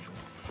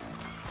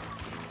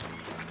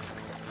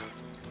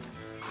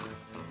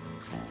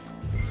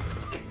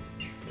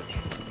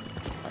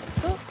 Let's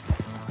go.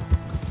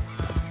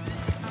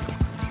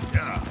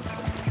 Yeah.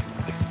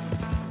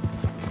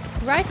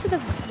 Right to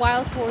the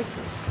wild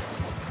horses.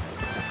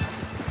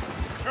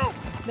 Go.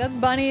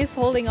 That bunny is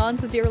holding on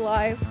to dear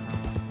life.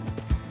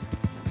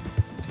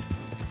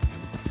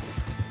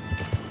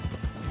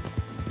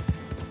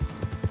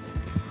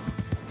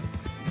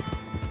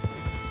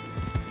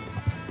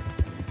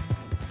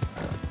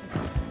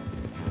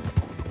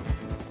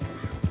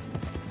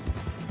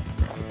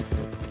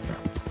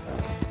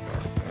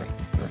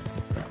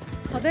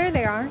 Oh, there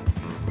they are.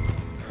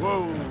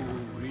 Whoa.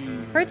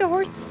 Herd the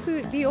horses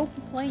to the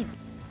open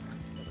plains.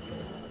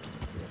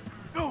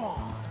 Go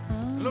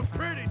on. Look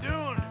pretty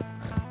doing it.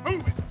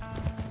 Move it.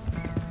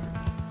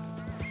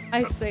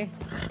 I see.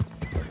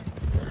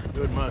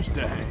 Good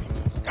Mustang.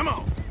 Come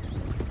on.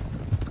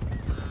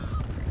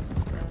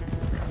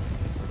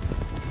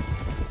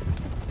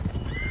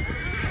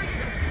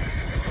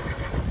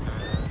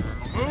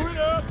 Move it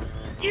up.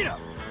 Get up.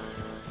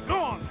 Go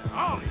on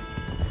now, Ollie.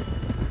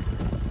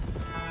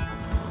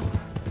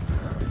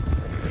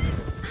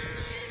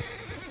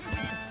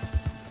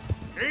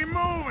 Keep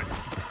moving.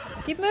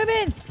 Keep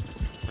moving.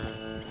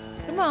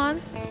 Come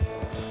on.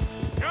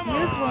 Come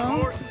Use on, one.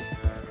 horses.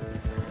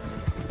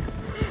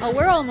 Oh,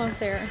 we're almost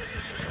there.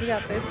 We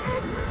got this.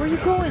 Where are you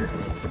going?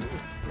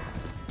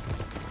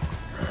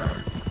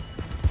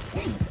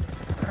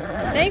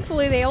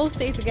 Thankfully, they all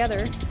stay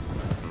together.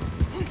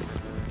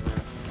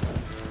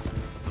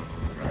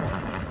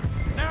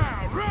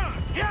 Now run!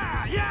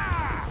 Yeah,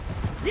 yeah,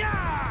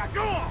 yeah!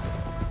 Go on!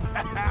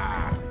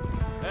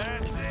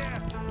 That's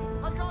it.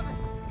 I've got it!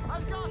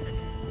 I've got it!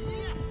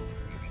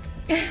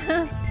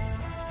 Yes!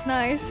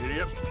 Nice.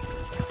 Yep.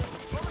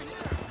 Over here!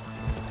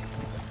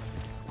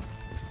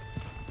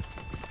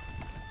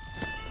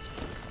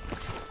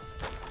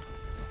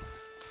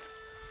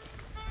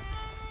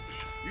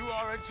 You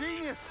are a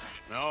genius!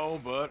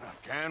 No, but I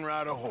can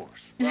ride a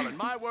horse. Well, in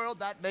my world,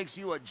 that makes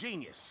you a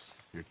genius.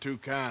 You're too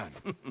kind.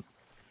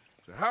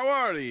 So how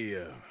are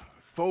the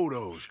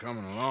photos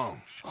coming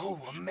along? Oh,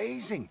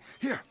 amazing!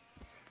 Here,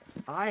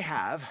 I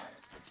have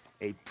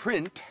a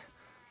print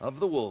of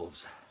the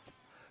wolves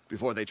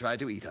before they tried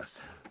to eat us.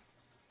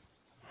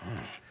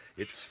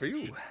 It's for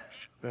you.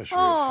 That's real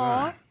Aw.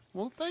 fine.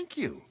 Well, thank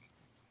you.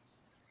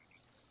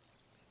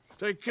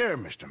 Take care,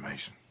 Mr.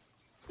 Mason.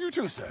 You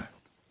too, sir.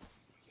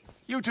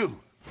 You too.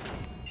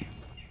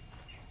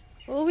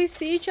 Will we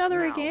see each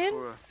other Now again?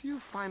 for a few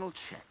final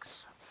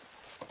checks.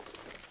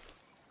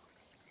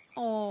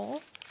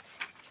 Oh.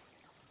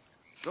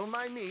 Don't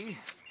mind me.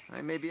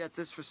 I may be at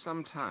this for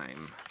some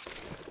time.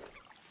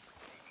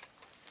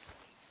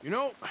 You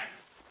know,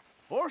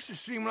 horses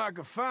seem like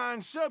a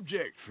fine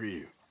subject for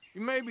you.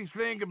 You maybe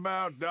think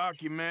about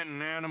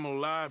documenting animal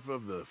life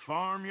of the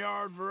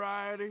farmyard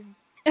variety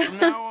from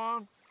now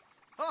on?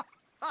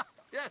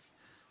 Yes,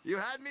 you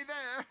had me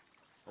there.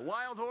 A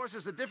wild horse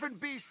is a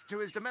different beast to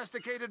his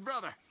domesticated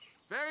brother.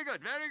 Very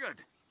good, very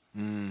good.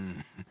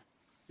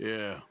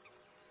 Yeah.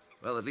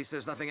 Well, at least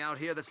there's nothing out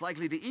here that's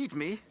likely to eat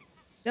me.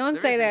 Don't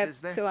There say isn't, that is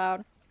there? too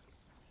loud.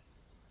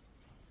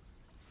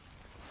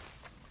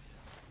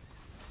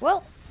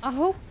 Well, I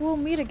hope we'll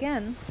meet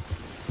again.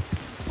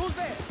 Who's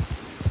there?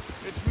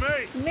 It's me.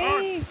 It's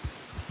me.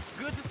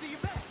 Good to see you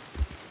back.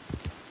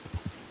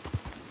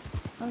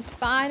 I'm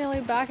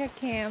finally back at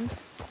camp.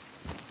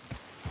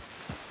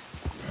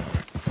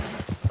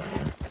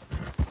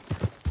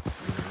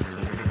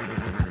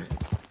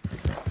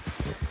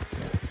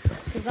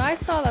 Because I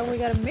saw that we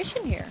got a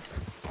mission here.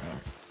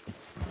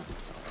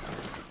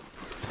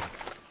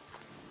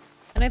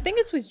 And I think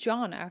it's with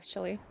John,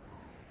 actually.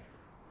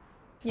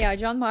 Yeah,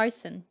 John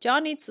Marston.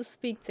 John needs to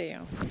speak to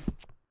you.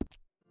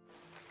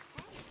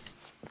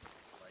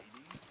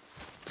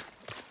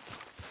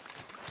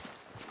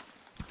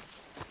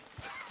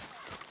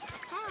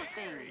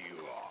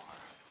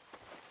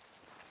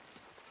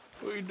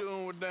 What are you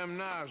doing with them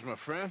knives, my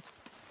friend?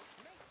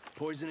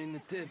 Poisoning the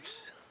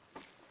tips.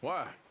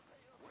 Why?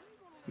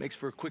 Makes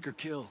for a quicker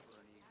kill.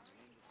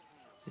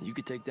 And you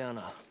could take down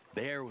a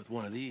bear with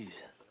one of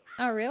these.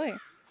 Oh, really?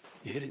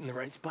 You hit it in the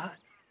right spot.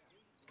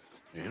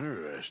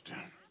 Interesting.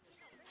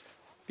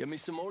 Get me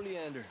some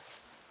oleander.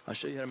 I'll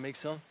show you how to make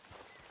some.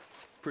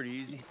 Pretty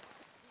easy.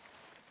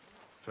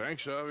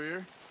 Thanks,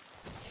 Javier.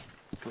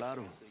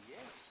 Claro.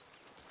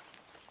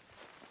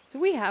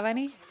 Do we have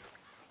any?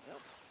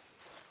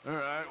 All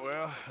right,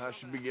 well, I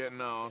should be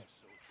getting on.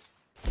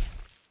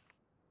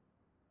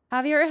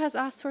 Javier has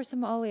asked for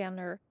some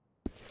oleander.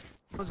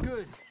 That's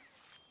good.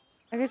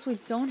 I guess we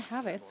don't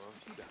have it.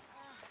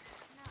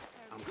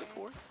 I'm good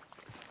for it.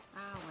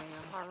 I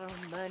will borrow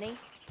money.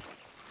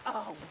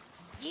 Oh,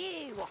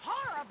 you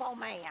horrible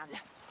man.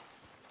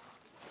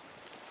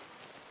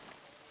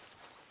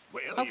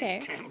 Well,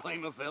 okay. You can't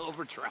blame a fellow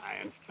for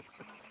trying.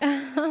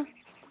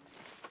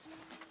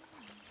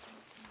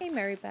 Hey,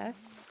 Mary Beth.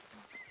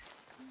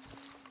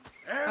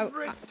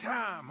 Every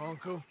time,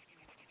 Uncle.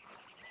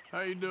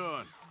 How you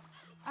doing?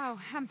 Oh,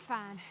 I'm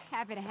fine.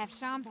 Happy to have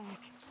Sean back.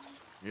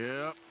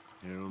 Yep.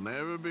 It'll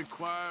never be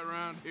quiet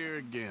around here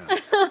again.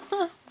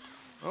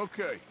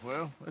 Okay,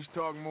 well, let's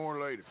talk more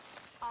later.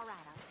 All right,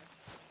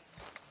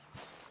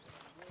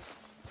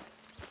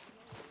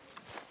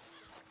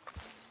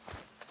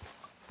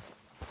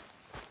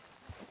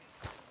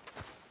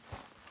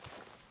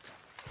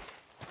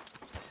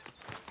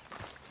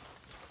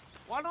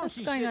 Why don't What's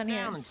you going sit on here?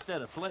 down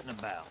instead of flitting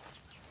about?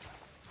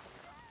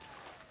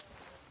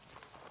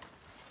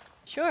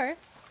 Sure.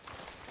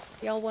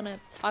 Y'all want to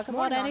talk about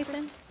Morning,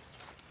 anything?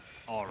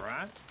 All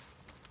right.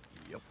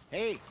 Yep.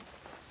 Hey.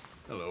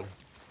 Hello.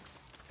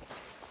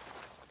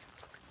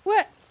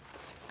 What?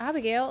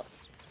 Abigail?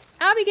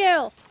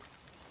 Abigail!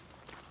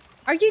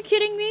 Are you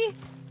kidding me?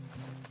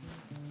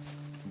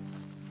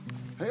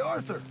 Hey,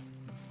 Arthur.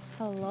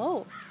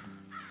 Hello.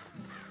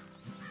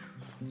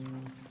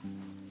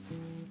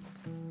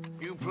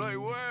 You play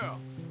well.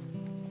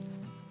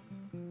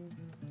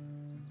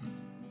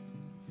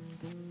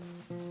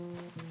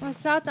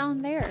 What's that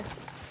down there?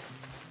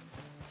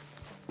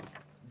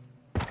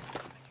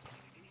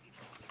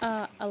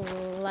 A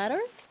letter?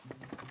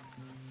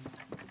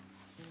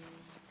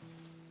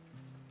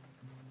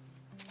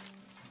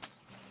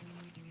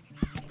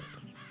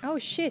 Oh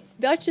shit,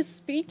 Dutch's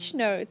speech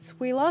notes.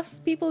 We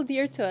lost people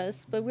dear to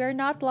us, but we are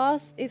not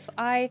lost. If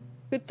I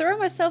could throw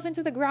myself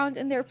into the ground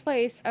in their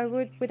place, I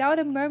would, without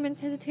a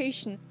moment's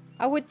hesitation.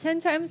 I would 10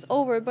 times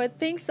over, but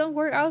things don't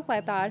work out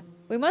like that.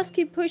 We must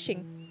keep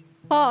pushing.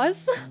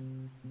 Pause.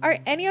 Are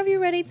any of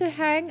you ready to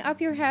hang up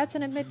your heads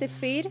and admit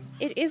defeat?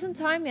 It isn't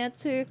time yet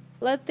to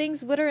let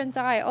things wither and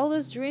die, all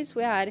those dreams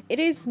we had. It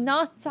is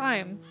not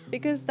time,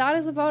 because that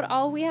is about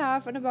all we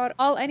have and about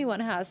all anyone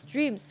has.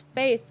 Dreams,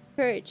 faith,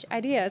 courage,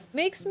 ideas.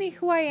 Makes me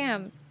who I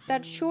am.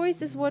 That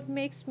choice is what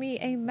makes me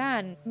a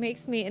man,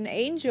 makes me an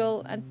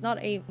angel and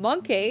not a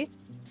monkey.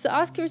 So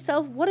ask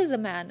yourself, what is a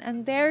man?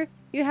 And there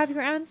you have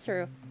your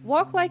answer.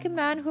 Walk like a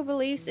man who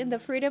believes in the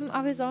freedom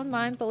of his own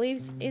mind,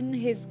 believes in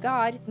his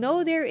God.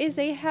 Know there is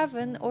a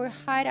heaven, or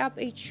hide up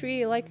a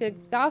tree like a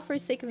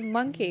godforsaken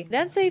monkey.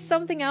 Then say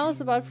something else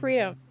about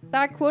freedom.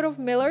 That quote of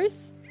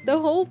Miller's, the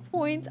whole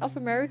point of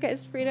America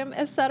is freedom,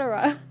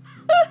 etc.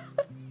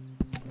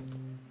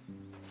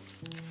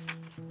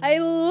 I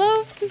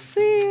love to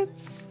see it.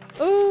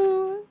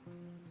 Ooh.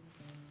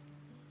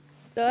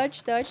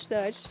 Dutch, Dutch,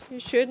 Dutch. You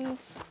shouldn't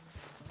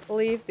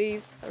leave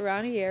these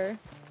around here.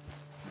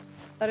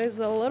 That is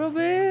a little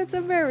bit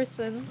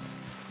embarrassing.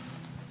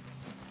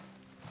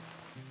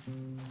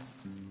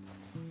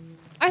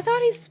 I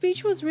thought his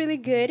speech was really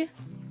good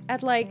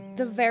at like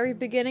the very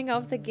beginning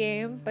of the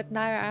game, but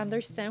now I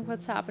understand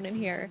what's happening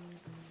here.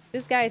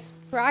 This guy is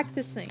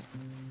practicing.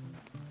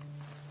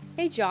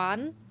 Hey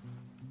John,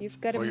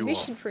 you've got a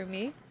mission for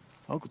me.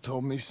 Uncle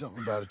told me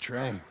something about a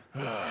train.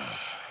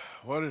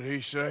 What did he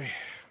say?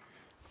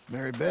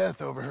 Mary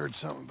Beth overheard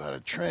something about a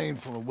train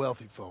full of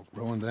wealthy folk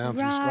rolling down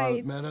through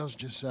Scarlet Meadows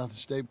just south of the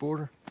state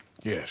border.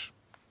 Yes.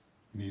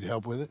 You need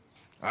help with it?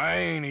 I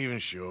ain't even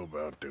sure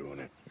about doing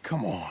it.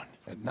 Come on.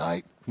 At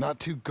night, not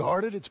too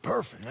guarded, it's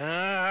perfect. Nah,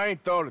 I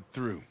ain't thought it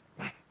through.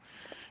 You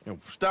know,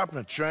 stopping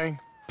a train,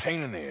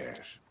 pain in the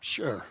ass.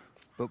 Sure.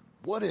 But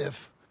what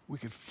if we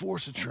could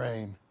force a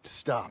train to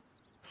stop?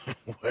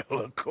 Well,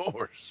 of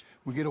course.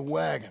 We get a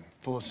wagon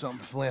full of something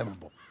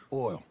flammable,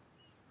 oil.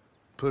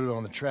 Put it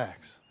on the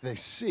tracks. They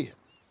see it.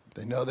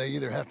 They know they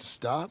either have to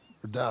stop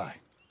or die.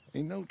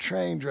 Ain't no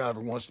train driver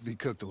wants to be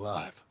cooked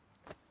alive.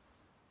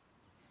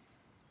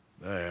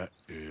 That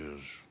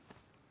is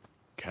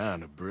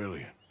kind of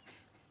brilliant.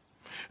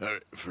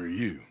 For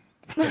you.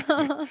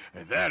 And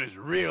that is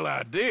a real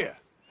idea.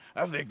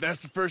 I think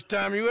that's the first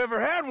time you ever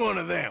had one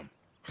of them.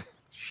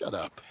 Shut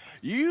up.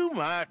 You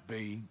might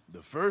be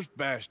the first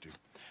bastard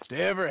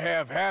to ever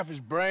have half his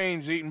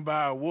brains eaten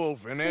by a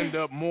wolf and end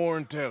up more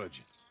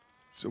intelligent.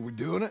 So we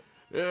doing it?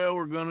 Yeah,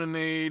 we're gonna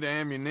need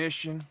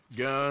ammunition,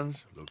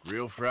 guns, look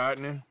real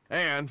frightening,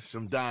 and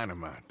some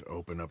dynamite to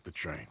open up the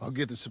train. I'll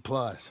get the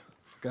supplies.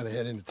 Gotta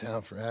head into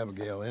town for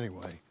Abigail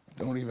anyway.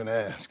 Don't even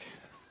ask.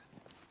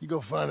 You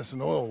go find us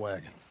an oil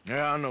wagon.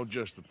 Yeah, I know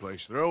just the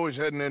place. They're always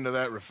heading into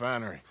that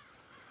refinery.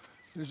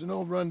 There's an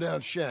old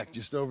rundown shack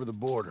just over the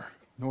border.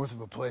 north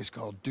of a place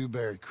called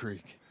Dewberry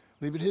Creek.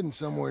 Leave it hidden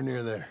somewhere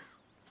near there.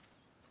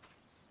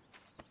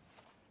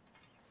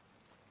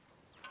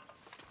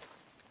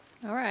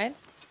 All right.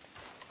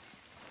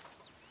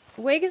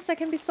 Wagons that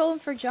can be stolen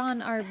for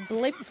John are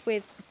blipped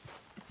with...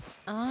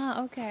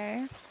 Ah,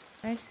 okay.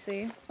 I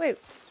see. Wait.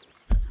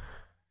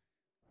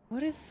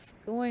 What is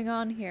going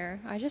on here?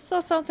 I just saw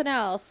something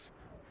else.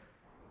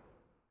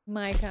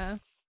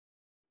 Micah.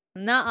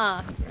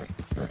 Nuh-uh.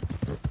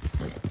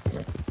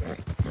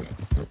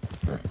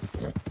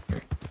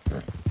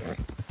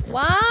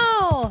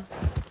 Wow!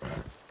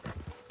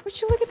 Would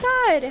you look at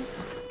that?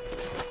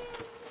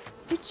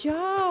 Good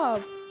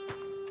job.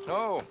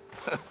 Oh,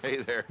 hey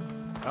there.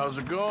 How's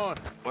it going?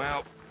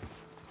 Well,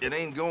 it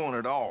ain't going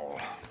at all.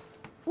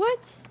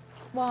 What?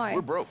 Why?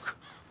 We're broke.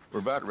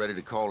 We're about ready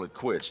to call it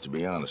quits, to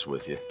be honest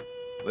with you.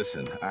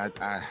 Listen, I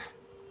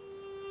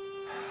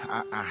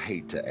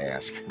hate to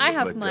ask. I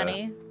have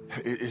money.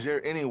 Is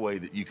there any way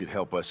that you could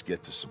help us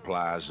get the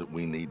supplies that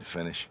we need to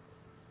finish?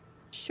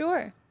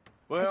 Sure.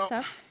 Well,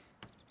 Accept.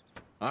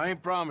 I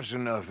ain't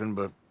promising nothing,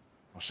 but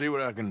I'll see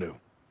what I can do.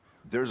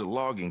 There's a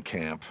logging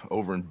camp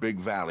over in Big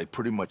Valley,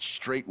 pretty much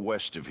straight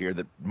west of here,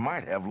 that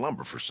might have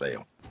lumber for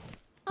sale.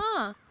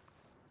 Ah.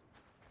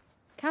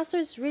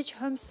 Castor's Ridge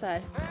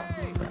Homestead.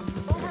 Hey,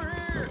 over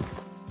here!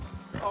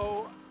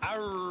 Oh, I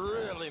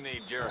really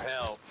need your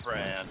help,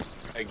 friend.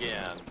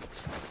 Again.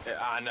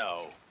 I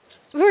know.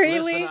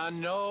 Really? Listen, I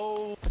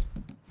know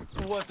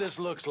what this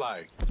looks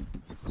like,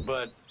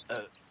 but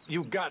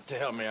you got to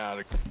help me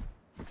out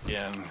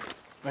again.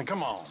 Man,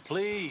 come on,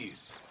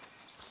 please.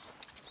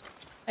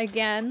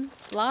 Again,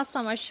 last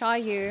time I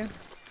shot you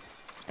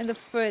in the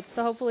foot,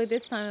 so hopefully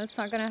this time it's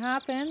not gonna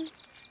happen.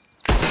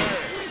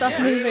 Stuff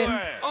moving.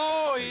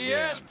 Oh,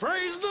 yes,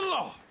 praise the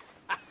Lord.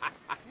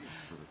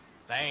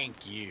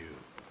 Thank you.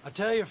 I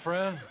tell you,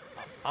 friend,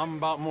 I'm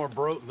about more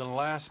broke than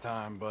last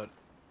time, but,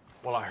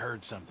 well, I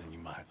heard something you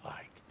might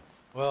like.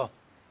 Well,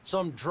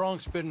 some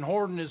drunk's been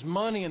hoarding his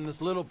money in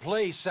this little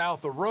place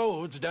south of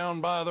Rhodes down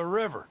by the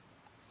river.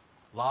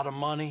 A lot of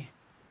money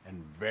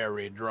and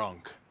very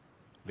drunk.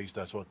 At least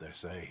that's what they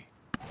say.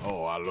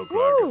 Oh, I look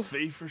like a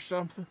thief or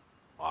something?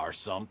 Or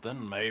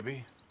something,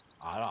 maybe.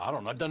 I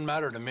don't know. It doesn't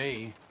matter to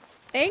me.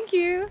 Thank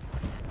you.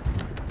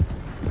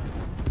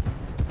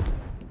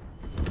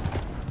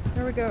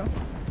 Here we go.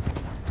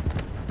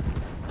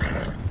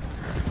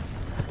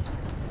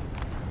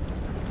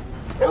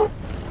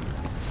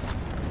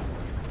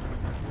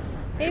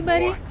 Hey,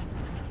 buddy.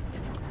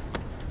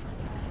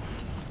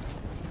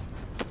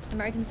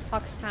 American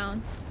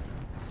Foxhound.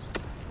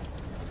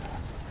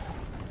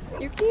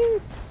 You're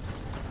cute.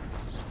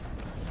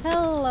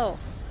 Hello.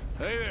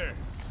 Hey there.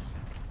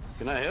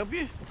 Can I help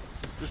you?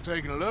 Just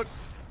taking a look.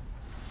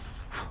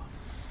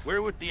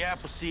 We're with the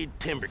Appleseed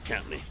Timber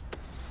Company.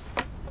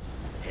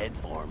 Head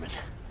foreman.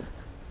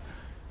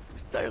 We're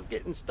still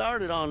getting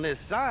started on this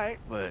site,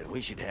 but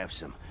we should have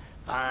some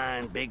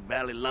fine Big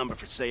Valley lumber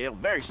for sale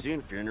very soon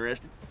if you're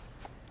interested.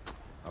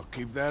 I'll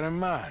keep that in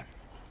mind.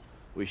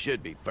 We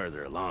should be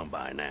further along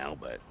by now,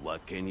 but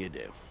what can you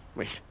do? I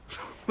mean,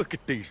 look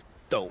at these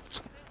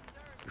dolts.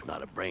 There's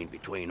not a brain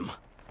between them.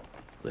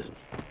 Listen,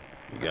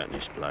 you got any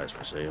supplies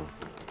for sale?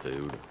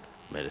 Food,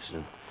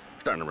 medicine?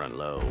 Starting to run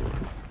low.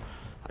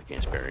 I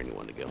can't spare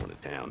anyone to go into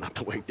town, not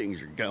the way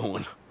things are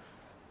going.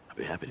 I'd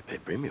be happy to pay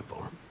premium for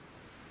them.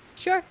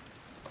 Sure.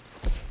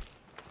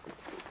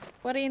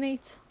 What do you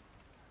need?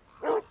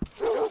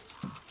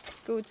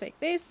 Go take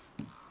this.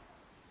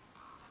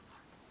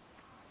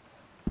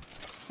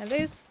 And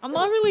this. I'm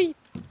not really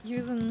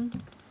using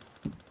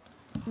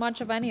much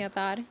of any of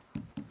that.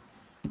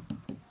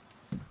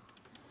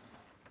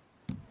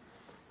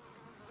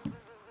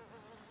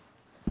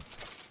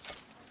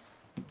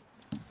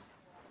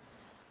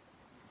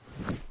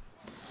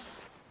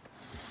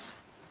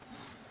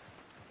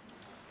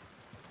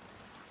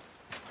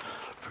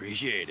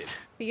 Appreciate it.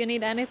 Do you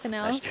need anything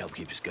else? That should help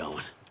keep us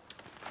going.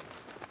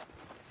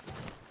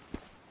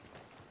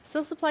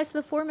 Still supplies to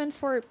the foreman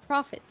for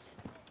profit.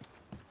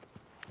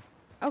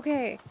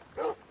 Okay.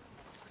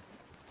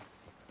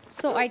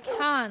 So I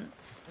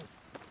can't.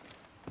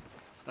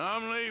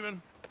 I'm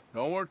leaving.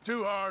 Don't work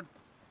too hard.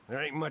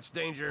 There ain't much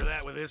danger of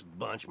that with this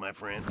bunch, my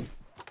friend.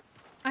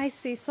 I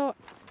see. So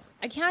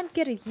I can't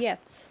get it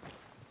yet.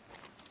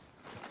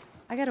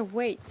 I gotta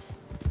wait.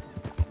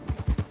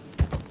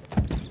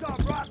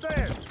 Stop right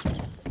there,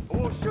 or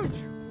we'll shoot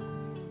you.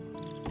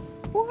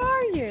 Who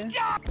are you?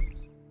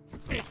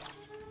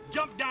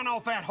 Jump down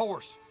off that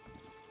horse.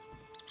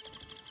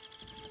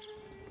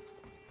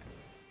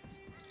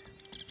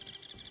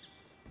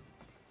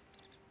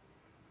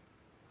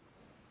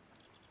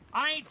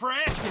 I ain't for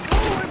asking.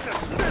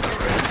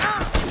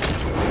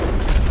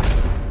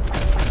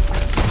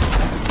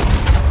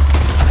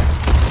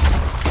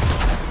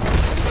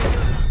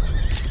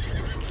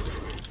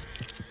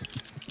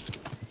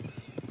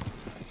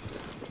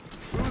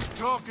 Who's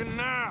talking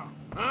now,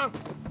 huh?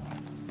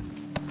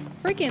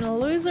 Freaking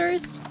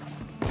losers.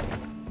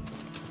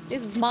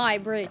 This is my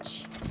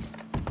bridge.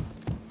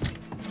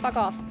 Fuck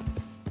off.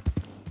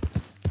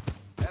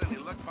 Had any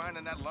luck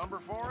finding that lumber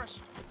for us?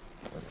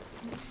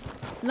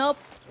 Nope,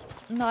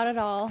 not at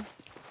all.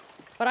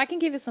 But I can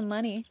give you some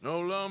money. No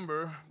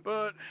lumber,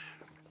 but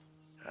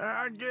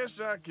I guess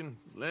I can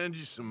lend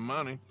you some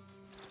money.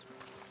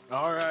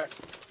 All right,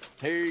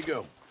 here you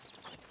go.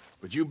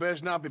 But you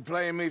best not be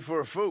playing me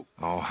for a fool.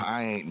 Oh,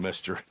 I ain't,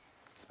 mister.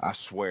 I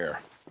swear.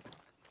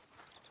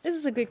 This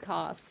is a good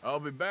cause. I'll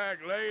be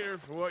back later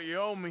for what you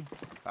owe me.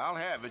 I'll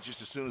have it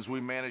just as soon as we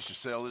manage to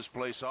sell this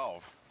place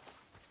off.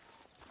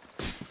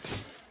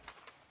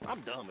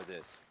 I'm done with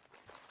this.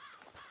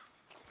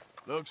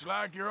 Looks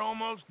like you're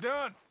almost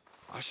done.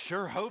 I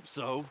sure hope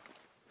so.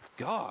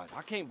 God,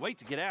 I can't wait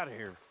to get out of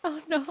here.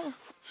 Oh no.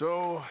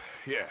 So,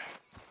 yeah.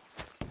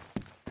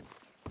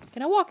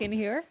 Can I walk in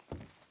here?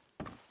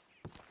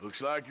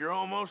 Looks like you're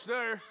almost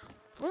there.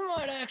 We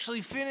might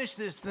actually finish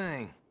this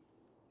thing.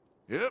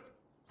 Yep.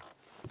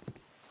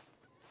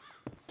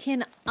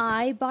 Can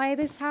I buy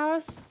this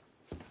house?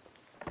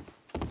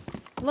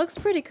 Looks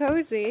pretty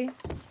cozy.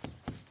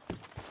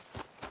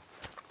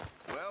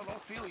 Well,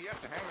 don't feel you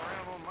have to hang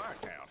around on my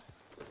account.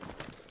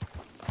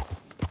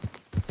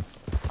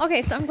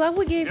 Okay, so I'm glad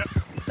we gave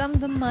them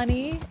the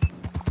money,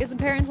 because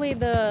apparently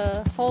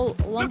the whole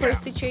lumber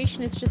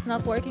situation is just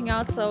not working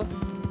out, so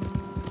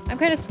I'm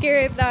kind of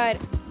scared that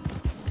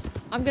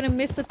I'm gonna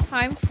miss the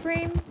time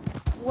frame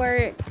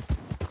where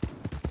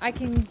I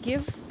can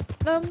give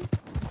them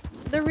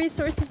the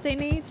resources they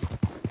need,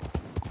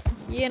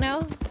 you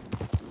know?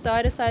 So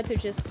I decided to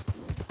just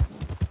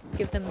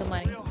give them the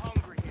money.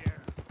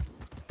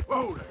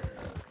 Whoa there.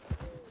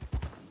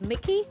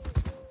 Mickey?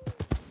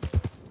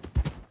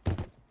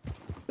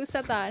 Who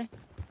said that?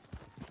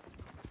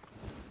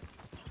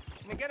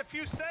 Can I get a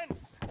few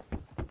cents?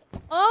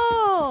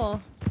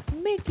 Oh,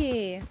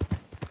 Mickey.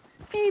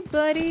 Hey,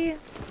 buddy.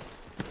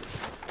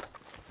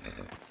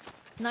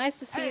 Nice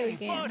to see you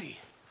again. Buddy.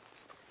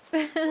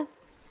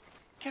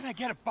 Can I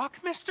get a buck,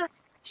 mister?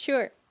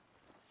 Sure.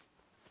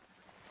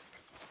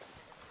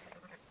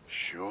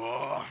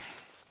 Sure.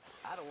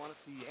 I don't want to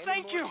see any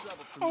Thank more you.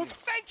 trouble from Oh, you.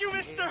 thank you,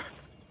 mister.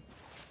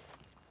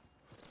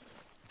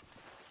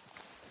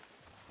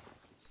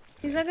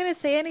 He's not gonna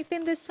say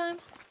anything this time?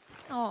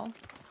 Oh.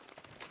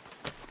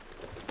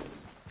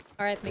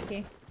 Alright,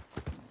 Mickey.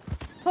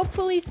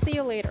 Hopefully see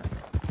you later.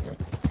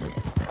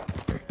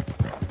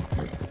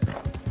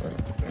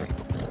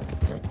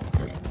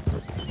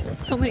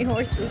 So many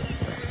horses.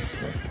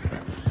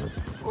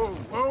 Whoa,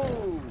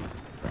 whoa.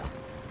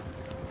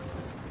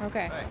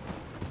 Okay. Hey.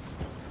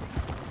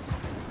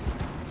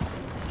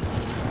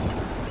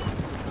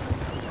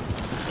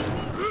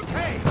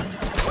 Hey!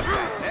 What the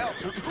hell?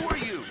 Who are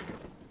you?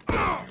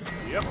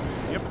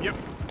 Yep.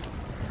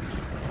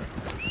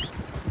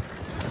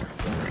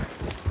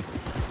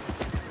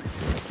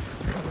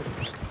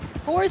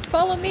 Horse,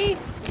 follow me!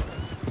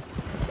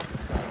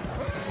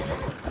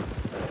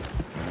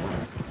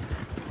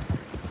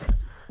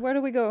 Where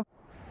do we go?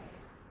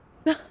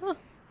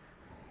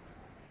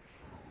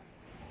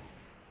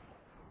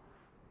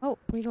 Oh,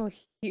 we go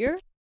here?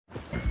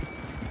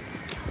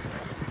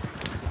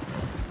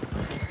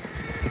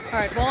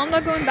 Alright, well, I'm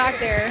not going back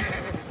there.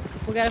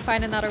 We gotta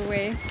find another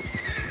way.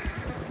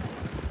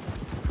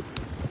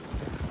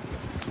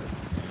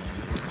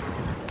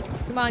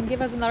 Come on,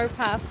 give us another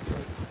path.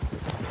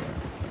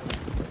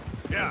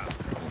 Yeah.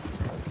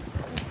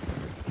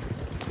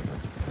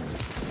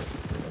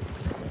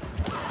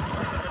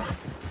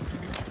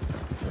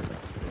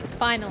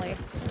 Finally.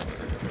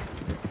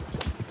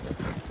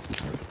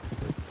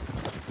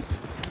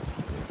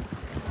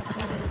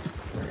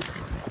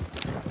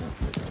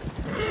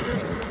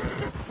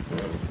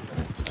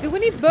 Do we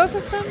need both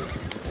of them?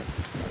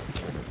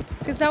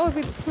 Because that would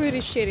be pretty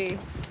shitty.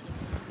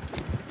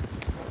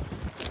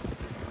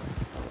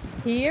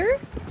 Here?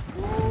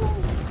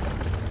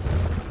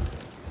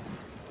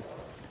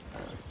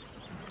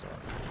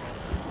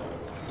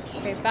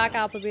 Okay, back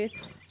up a bit.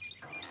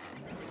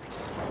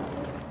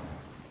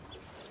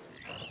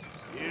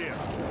 Yeah.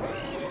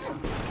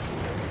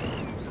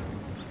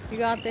 You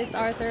got this,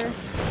 Arthur.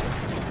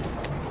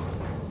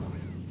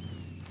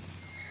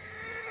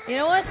 You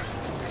know what?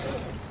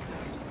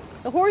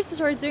 The horses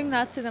are doing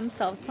that to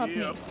themselves, not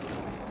me.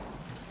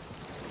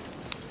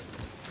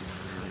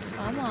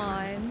 Come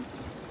on.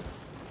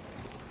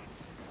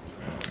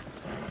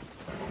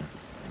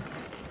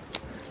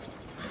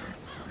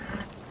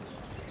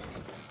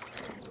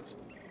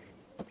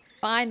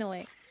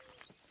 Finally.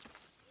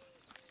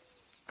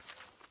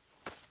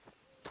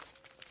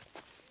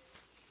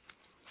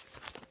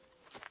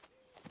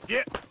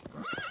 Yeah.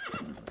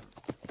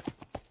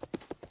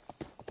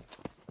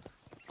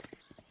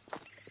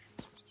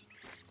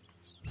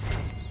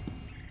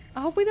 I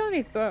hope we don't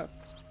need both.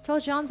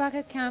 Tell John back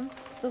at camp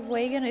the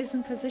wagon is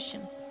in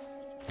position.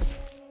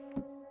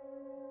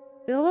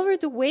 Deliver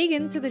the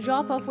wagon to the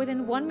drop-off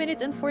within 1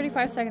 minute and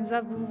 45 seconds.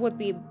 That would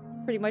be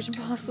pretty much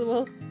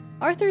impossible.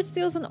 Arthur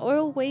steals an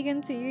oil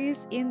wagon to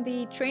use in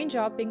the train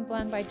job being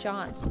planned by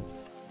John.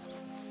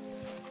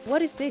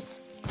 What is this?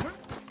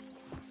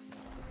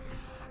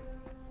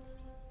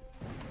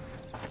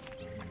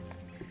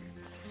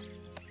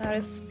 That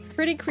is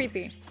Pretty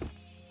creepy.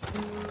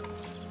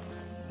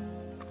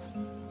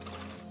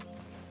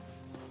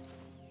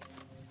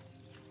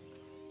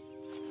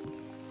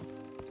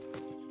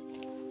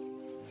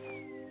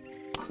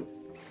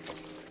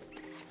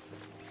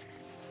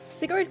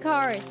 Cigarette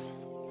card.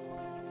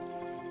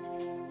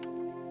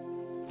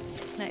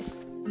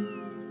 Nice.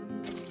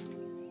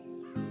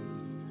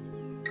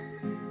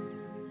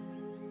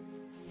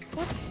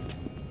 What?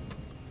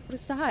 What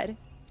is that?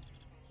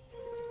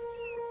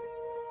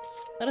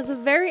 That is a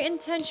very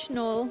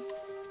intentional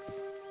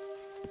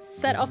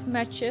set of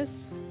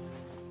matches.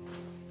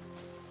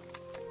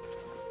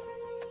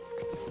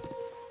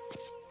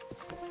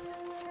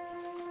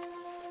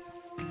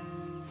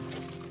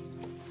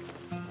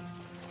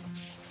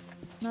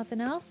 Nothing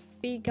else?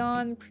 Be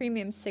Gone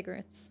premium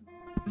cigarettes.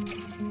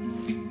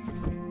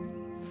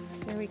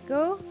 There we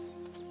go.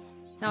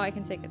 Now I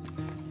can take it.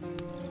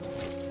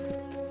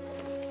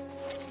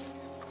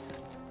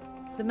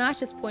 The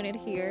match is pointed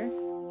here.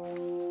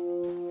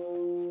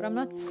 But I'm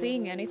not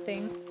seeing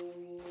anything.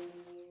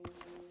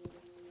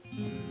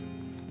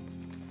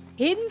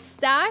 Hidden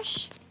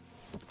stash?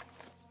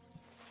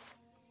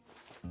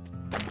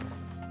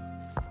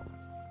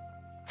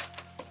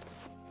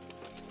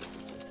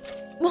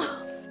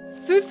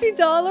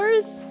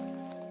 $50?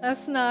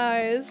 That's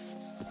nice.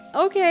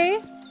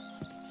 Okay.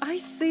 I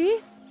see.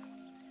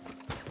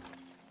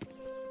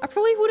 I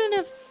probably wouldn't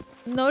have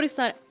noticed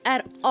that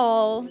at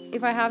all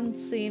if I haven't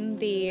seen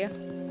the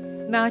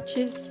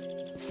matches.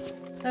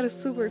 That is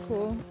super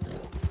cool.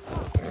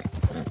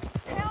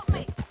 Help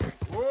me!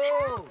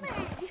 Whoa!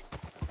 Help me!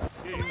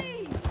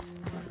 Please!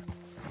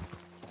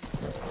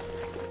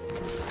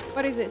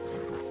 What is it?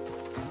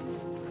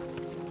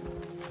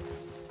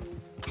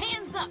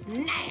 Hands up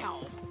now!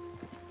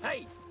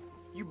 Hey,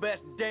 you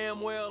best damn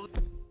well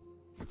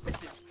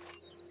listen.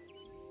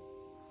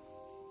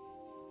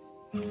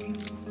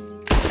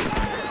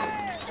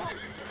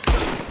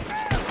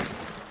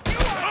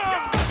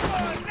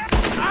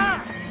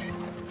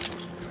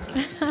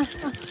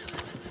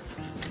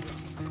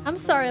 I'm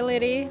sorry,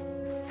 lady.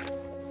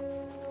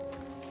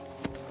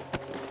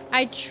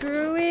 I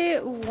truly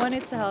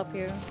wanted to help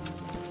you.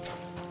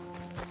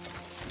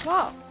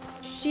 Wow,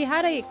 she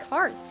had a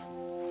cart.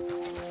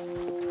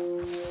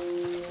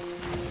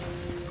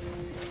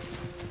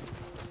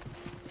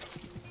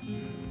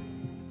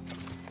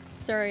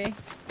 Sorry.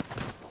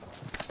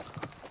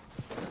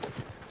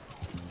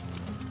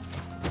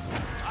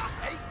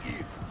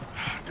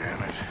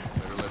 Damn it.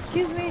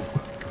 Excuse me.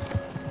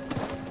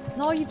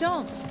 No, you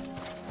don't.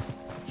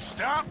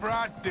 Stop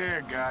right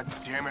there, God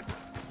damn it.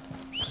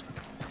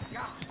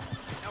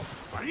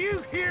 Are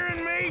you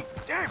hearing me?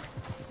 Damn it.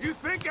 You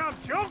think I'm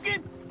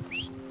joking?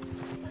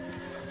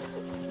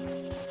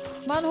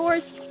 Come on,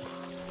 horse.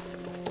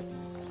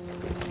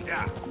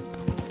 Yeah.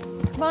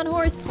 Come on,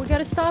 horse. We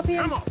gotta stop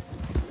him. Come on.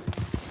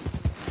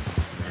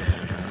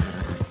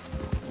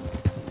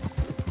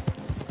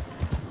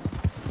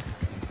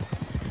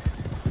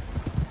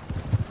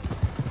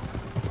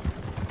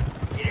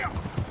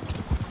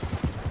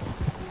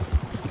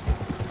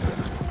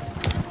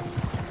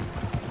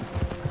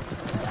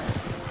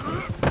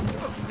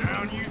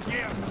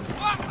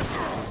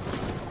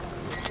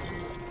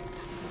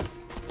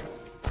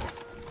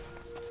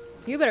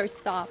 You better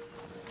stop.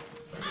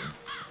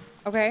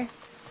 Okay.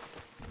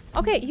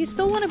 Okay, you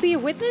still want to be a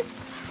witness?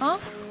 Huh?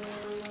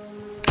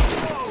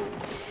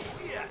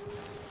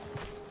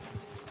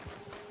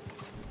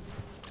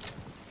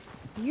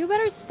 You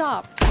better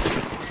stop.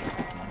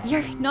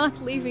 You're not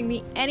leaving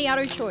me any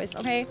other choice,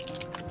 okay?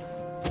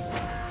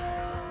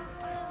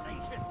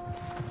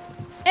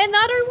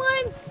 Another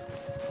one?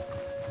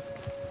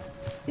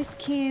 This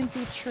can't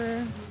be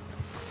true.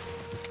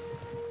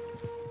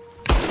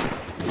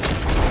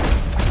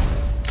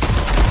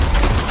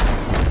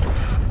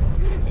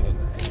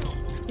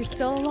 You're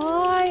still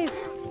alive.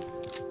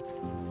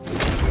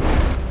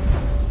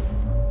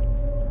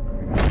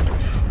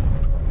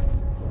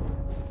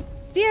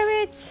 Damn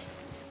it.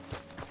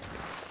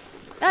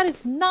 That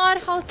is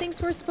not how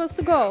things were supposed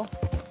to go.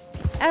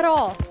 At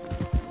all.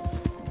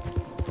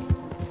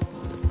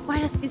 Why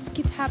does this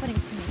keep happening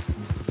to me?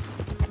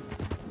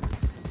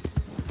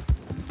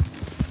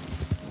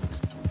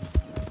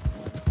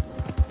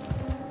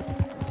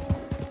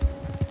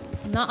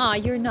 Nuh-uh,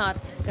 you're not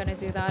gonna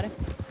do that.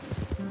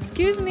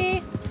 Excuse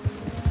me,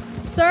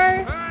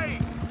 sir. Hey!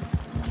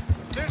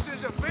 This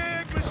is a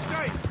big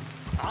mistake.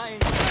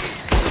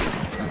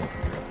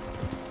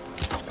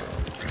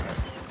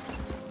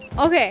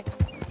 Okay.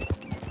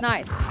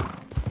 Nice.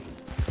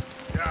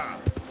 Yeah.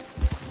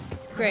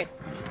 Great.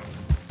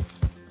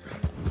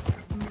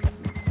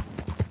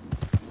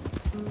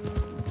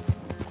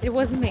 It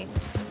wasn't me.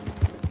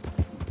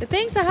 The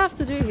things I have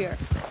to do here.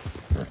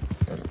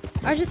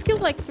 I just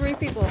killed like 3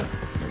 people.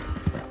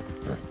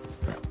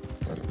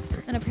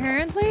 And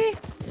apparently...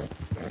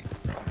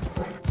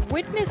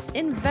 Witness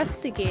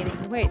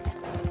investigating. Wait.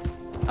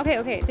 Okay,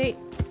 okay,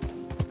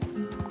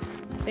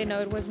 they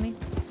know it was me.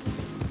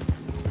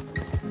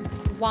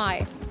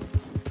 Why?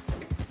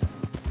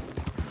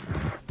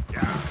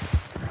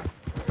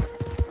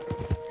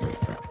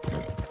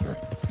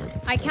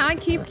 I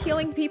can't keep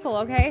killing people,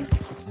 okay?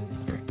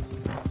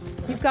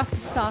 You've got to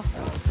stop.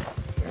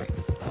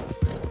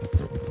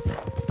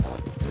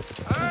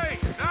 Hey,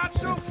 not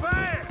so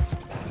fast!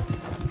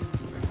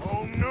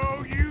 Oh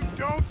no, you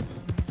don't!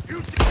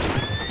 You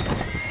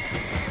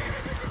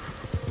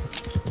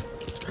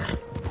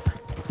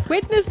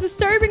Witness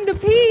disturbing the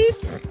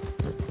peace!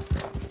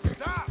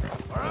 Stop,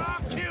 or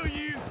I'll kill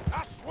you,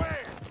 I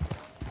swear!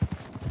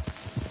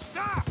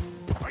 Stop,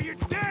 or you're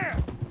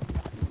dead!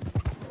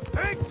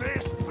 Think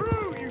this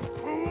through, you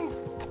fool!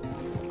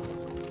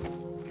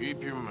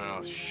 Keep your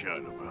mouth shut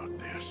about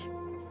this.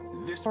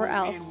 This Or won't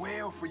else. end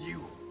well for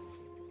you.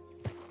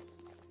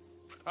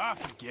 I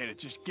forget it,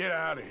 just get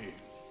out of here.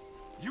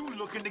 You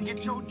looking to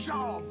get your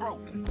jaw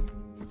broken,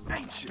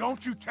 ain't you?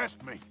 Don't you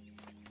test me.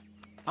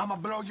 I'ma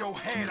blow your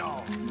head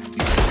off.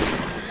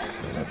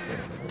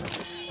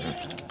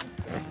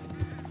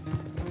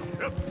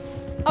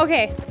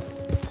 Okay.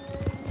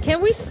 Can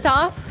we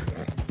stop?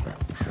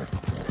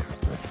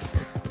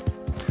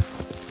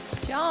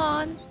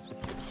 John,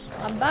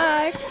 I'm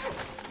back.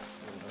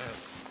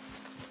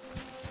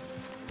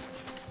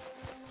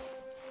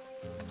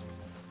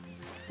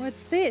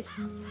 What's this?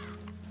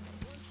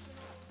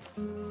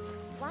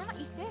 Why don't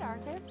you sit,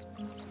 Arthur?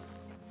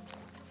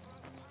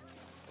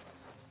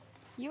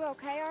 You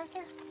okay,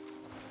 Arthur?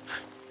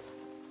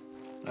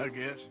 I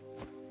guess.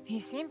 You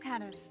seem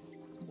kind of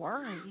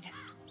worried.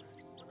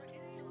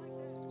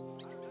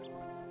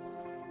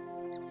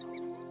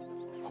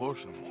 Of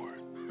course I'm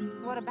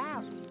worried. What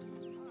about?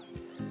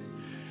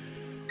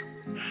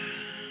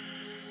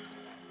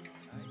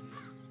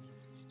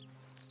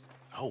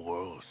 The whole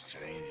world's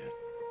changing.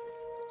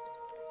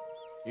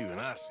 Even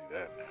I see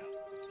that now.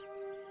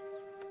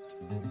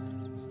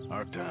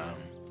 Our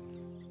time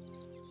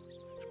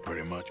is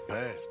pretty much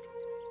past.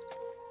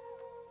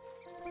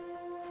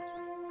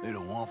 They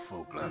don't want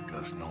folk like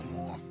us no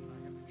more.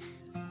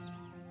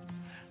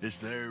 This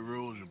there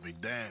rules will be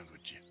damned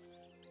with you.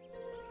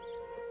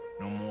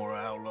 No more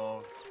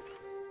outlaws.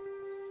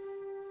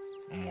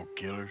 No more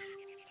killers.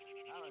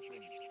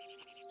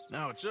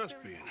 Now it's us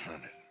being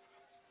hunted.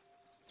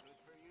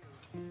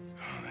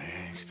 Oh, they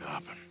ain't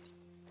stopping.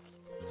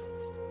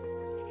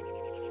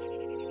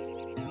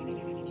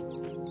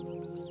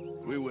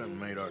 We went and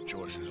made our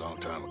choices a long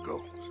time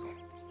ago, so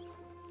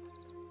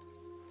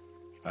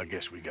I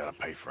guess we gotta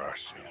pay for our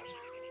sins.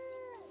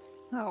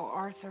 Oh,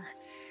 Arthur.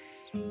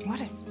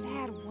 What a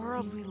sad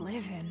world we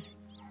live in.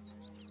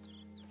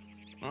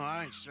 No,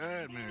 I ain't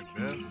sad, Mary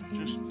Beth.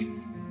 Just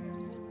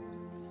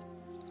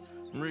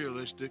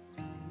realistic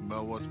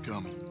about what's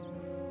coming.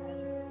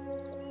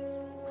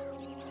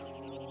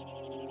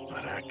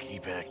 But I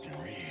keep acting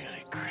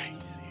really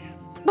crazy.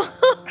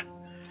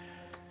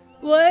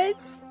 What?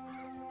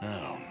 I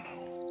don't know.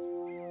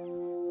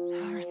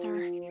 Arthur.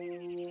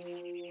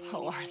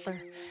 Oh,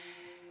 Arthur.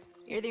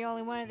 You're the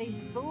only one of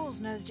these fools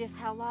knows just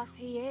how lost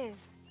he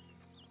is.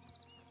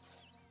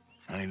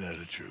 Ain't that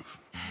the truth?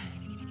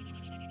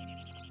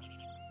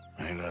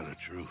 Ain't that the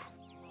truth?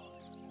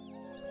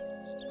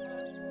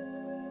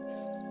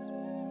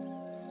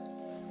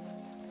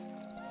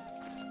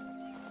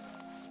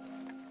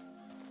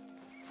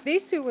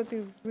 These two would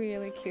be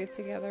really cute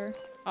together.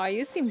 Oh,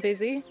 you seem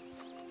busy.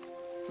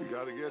 We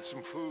gotta get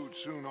some food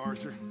soon,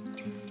 Arthur.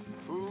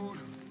 Food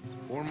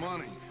or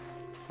money,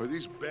 or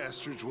these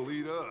bastards will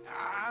eat up.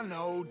 I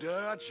know,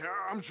 Dutch.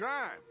 I'm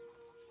trying.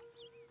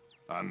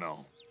 I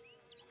know.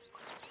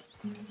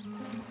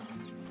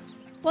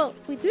 Well,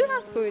 we do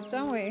have food,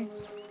 don't we?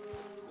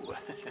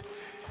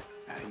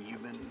 You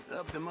been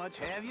up to much,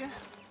 have you?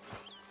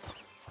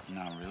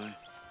 Not really.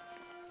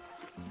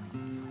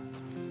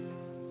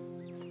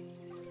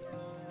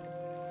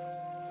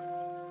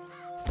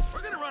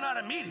 We're gonna run out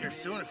of meat here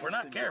soon if we're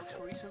not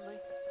careful.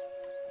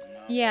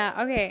 Yeah,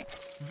 okay.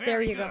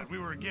 There you go. We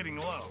were getting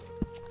low.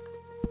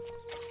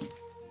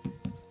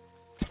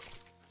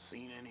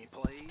 Seen any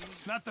plays?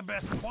 Not the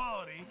best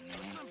quality.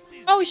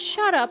 Oh,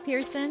 shut up,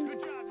 Pearson. Good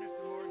job,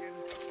 Mr. Morgan.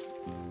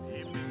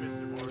 Evening,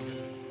 Mr. Morgan.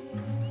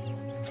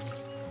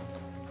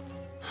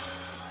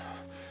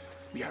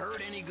 You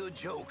heard any good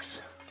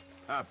jokes?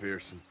 Hi,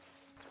 Pearson.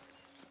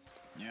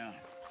 Yeah.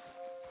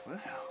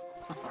 Well,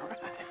 all right.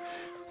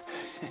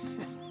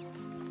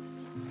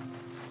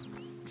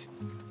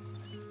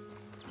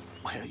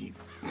 Well, you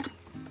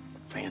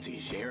fancy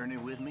sharing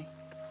it with me?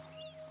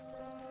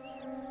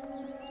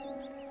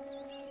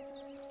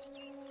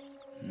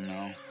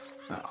 No.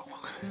 Oh.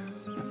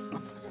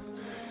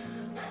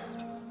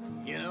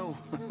 You know,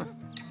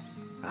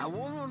 I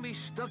wouldn't want to be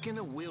stuck in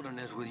the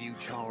wilderness with you,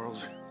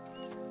 Charles.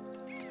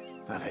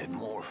 I've had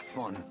more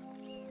fun,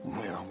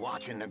 well,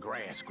 watching the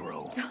grass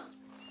grow.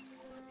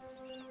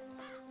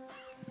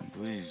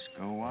 Please,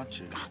 go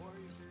watch it.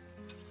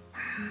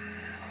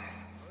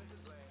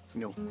 You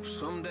know,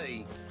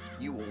 someday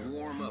you will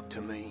warm up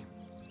to me.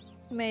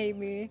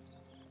 Maybe.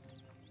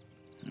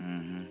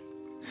 Mm-hmm.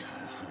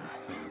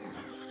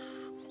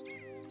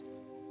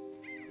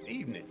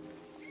 Evening.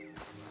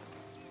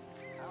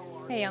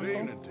 Hey, Uncle.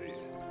 Evening to you.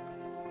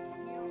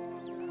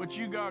 What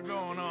you got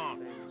going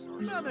on?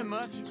 Nothing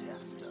much.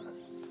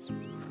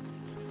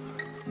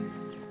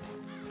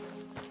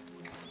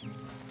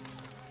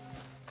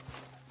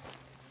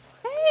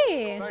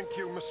 Hey! Thank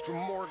you, Mr.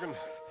 Morgan.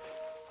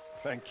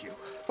 Thank you.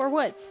 For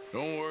what?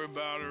 Don't worry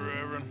about it,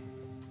 Reverend.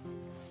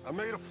 I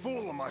made a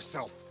fool of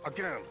myself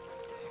again.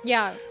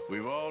 Yeah.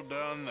 We've all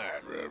done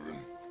that, Reverend.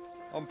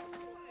 I'm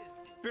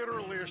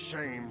bitterly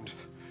ashamed.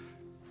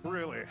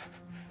 Really,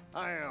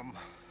 I am.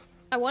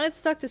 I wanted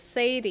to talk to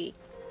Sadie,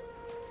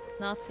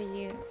 not to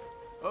you.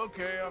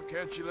 Okay, I'll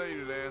catch you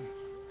later then.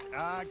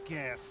 I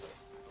guess.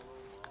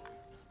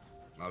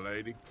 My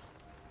lady.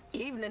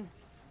 Evening.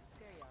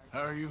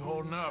 How are you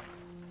holding up?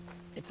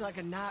 It's like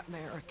a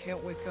nightmare I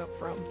can't wake up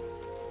from.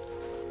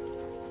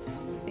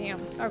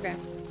 Damn. Okay.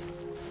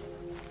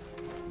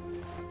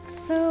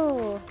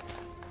 So,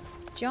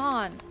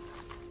 John.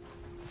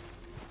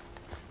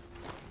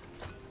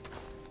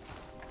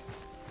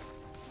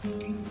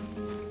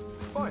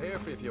 Spot here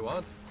for you if you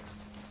want.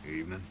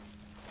 Evening.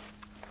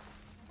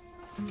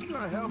 You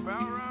gonna help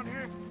out around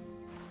here?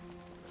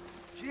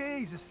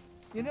 Jesus,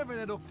 you never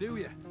let up, do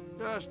you?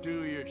 Just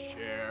do your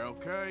share,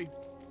 okay?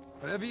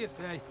 Whatever you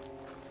say.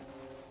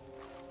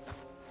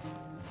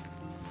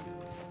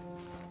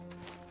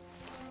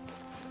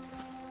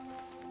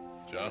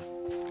 John?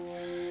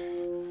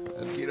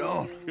 Let's get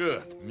on.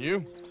 Good. And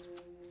you?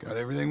 Got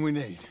everything we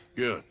need.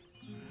 Good.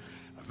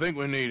 I think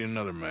we need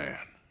another man.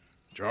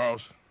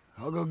 Charles?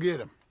 I'll go get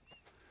him.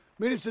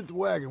 Meet us at the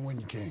wagon when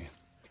you can.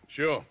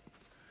 Sure.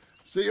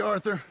 See,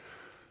 Arthur?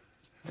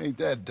 Ain't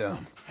that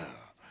dumb.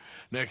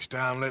 Next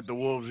time, let the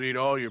wolves eat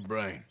all your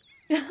brain.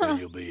 Then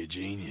you'll be a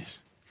genius.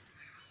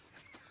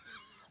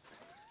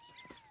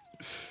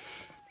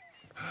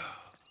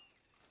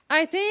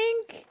 I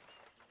think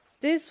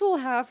this will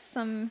have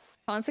some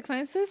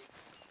consequences,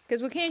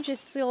 because we can't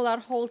just seal that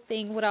whole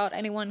thing without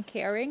anyone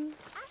caring.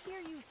 I hear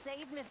you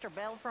saved Mr.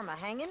 Bell from a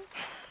hanging.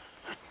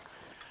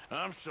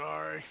 I'm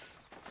sorry.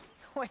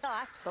 Well,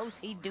 I suppose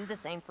he'd do the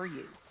same for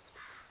you.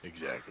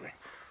 Exactly.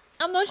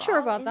 I'm not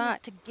sure We're all about in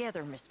that. this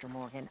together, Mr.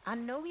 Morgan. I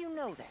know you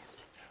know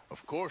that.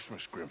 Of course,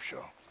 Miss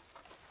Grimshaw.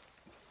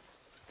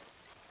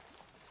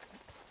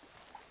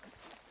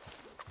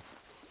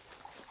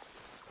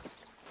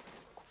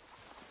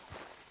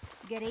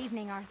 Good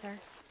evening, Arthur.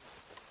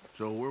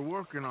 So we're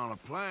working on a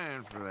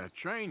plan for that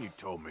train you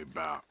told me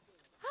about.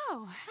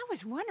 Oh, I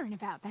was wondering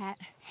about that.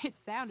 It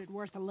sounded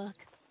worth a look.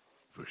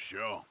 For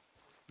sure.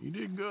 You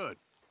did good.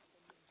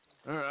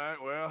 All right,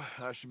 well,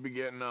 I should be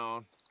getting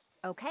on.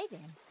 Okay,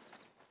 then.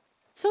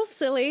 So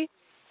silly.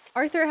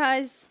 Arthur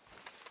has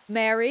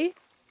Mary,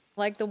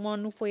 like the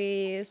one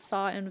we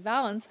saw in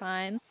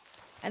Valentine.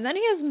 And then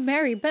he has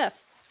Mary Beth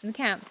in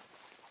camp.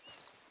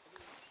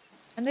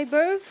 And they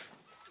both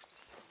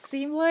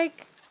seem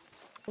like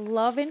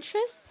love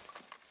interests,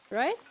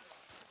 right?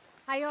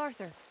 Hey,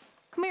 Arthur.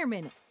 Come here a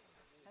minute.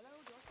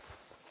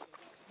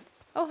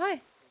 Oh,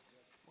 hi.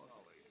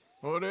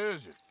 What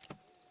is it?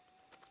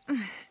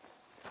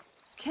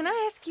 Can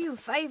I ask you a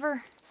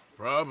favor?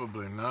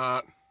 Probably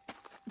not.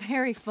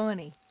 Very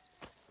funny.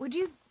 Would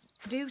you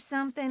do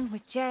something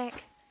with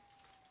Jack?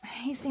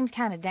 He seems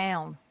kind of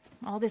down.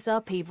 All this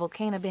upheaval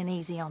can't have been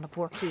easy on the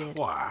poor kid.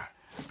 Why?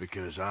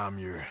 Because I'm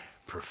your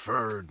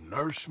preferred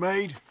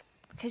nursemaid?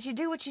 Because you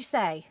do what you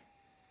say.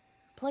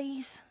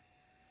 Please?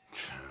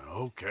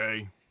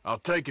 Okay. I'll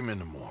take him in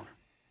the morning.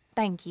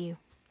 Thank you.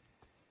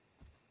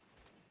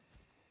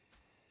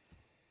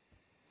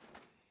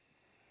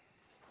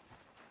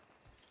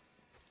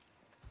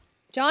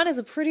 John is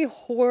a pretty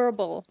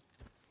horrible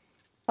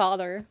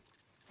father,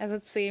 as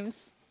it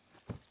seems.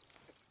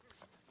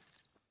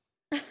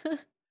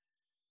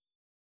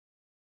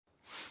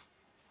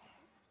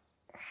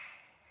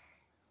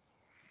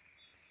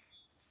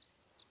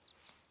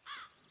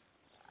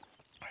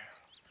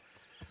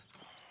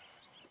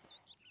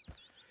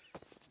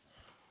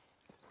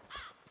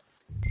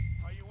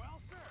 Are you well,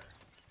 sir?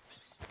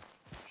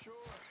 Sure.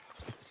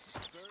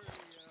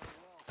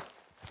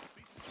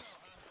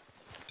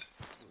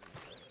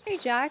 Hey,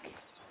 Jack.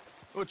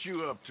 What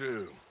you up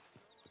to?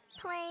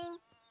 Playing,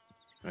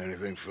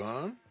 Anything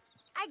fun?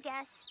 I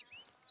guess.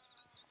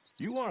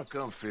 You want to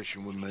come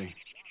fishing with me?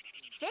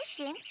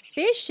 Fishing?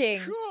 Fishing?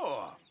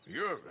 Sure.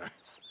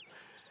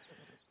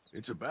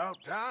 It's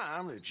about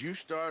time that you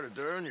started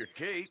to earn your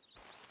keep.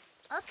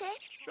 Okay.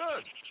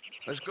 Good.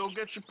 Let's go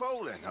get your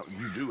pole then. Now,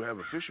 you do have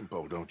a fishing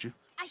pole, don't you?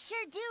 I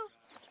sure do.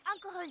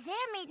 Uncle Jose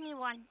made me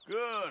one.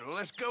 Good. Well,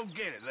 let's go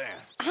get it then.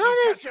 How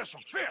does- Catch us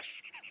some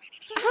fish.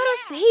 How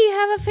does he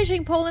have a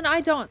fishing pole and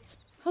I don't?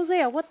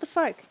 Hosea, what the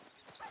fuck?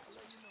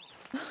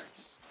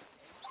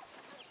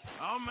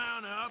 I'll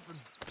mount up and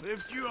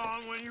lift you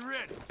on when you're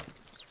ready.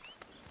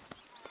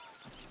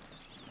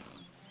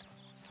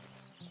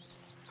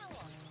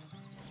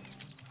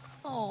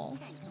 Oh.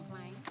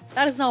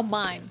 That is not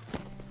mine.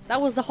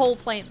 That was the whole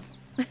plane.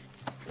 All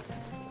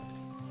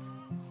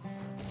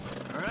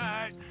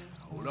right.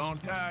 Hold on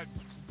tight.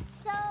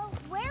 So,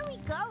 where are we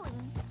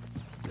going?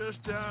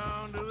 Just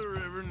down to the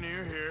river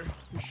near here.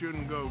 You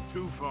shouldn't go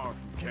too far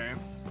from camp.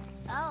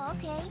 Oh,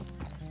 okay.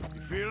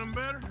 You feeling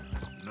better?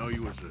 I know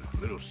you was a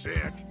little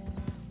sick.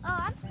 Oh,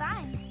 I'm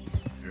fine.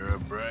 You're a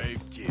brave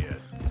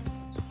kid.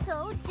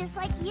 So, just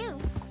like you.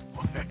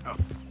 Well,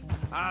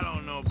 I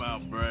don't know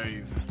about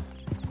brave.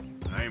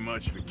 I ain't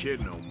much of a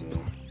kid no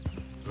more.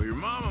 Well, your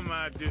mama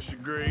might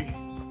disagree.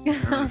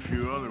 And a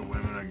few other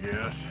women, I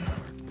guess.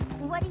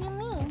 What do you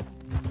mean?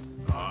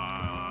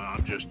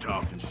 I'm just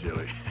talking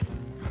silly.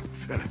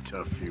 Been a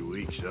tough few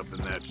weeks up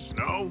in that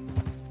snow.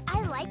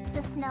 I like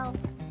the snow.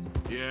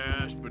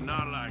 Yes, but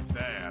not like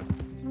that.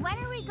 When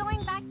are we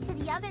going back to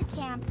the other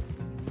camp?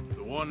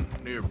 The one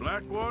near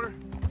Blackwater?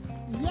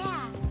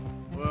 Yeah.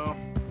 Well,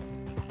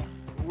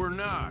 we're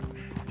not.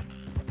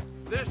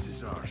 This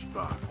is our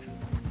spot.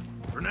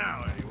 For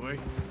now, anyway.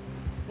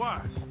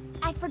 Why?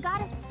 I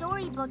forgot a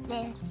storybook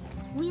there.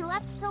 We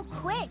left so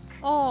quick.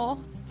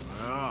 Oh.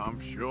 Well, I'm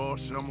sure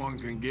someone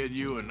can get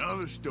you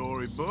another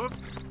storybook.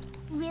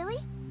 Really?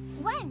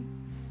 When?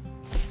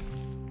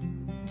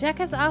 Jack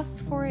has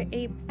asked for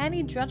a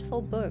Penny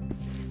Dreadful book.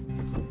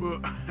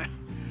 Well,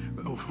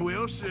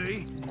 we'll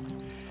see.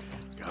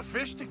 Got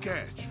fish to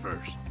catch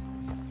first.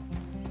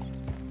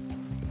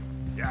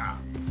 Yeah.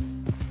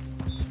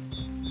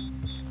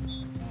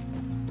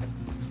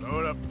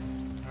 Load up.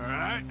 All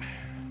right.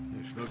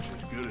 This looks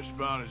as good a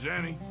spot as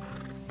any.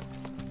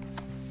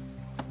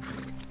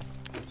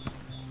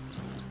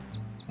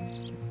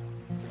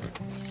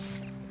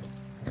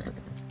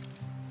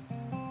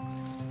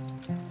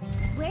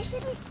 Where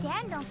should we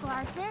stand, Uncle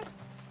Arthur?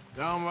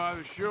 Down by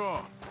the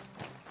shore.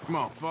 Come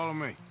on, follow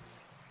me.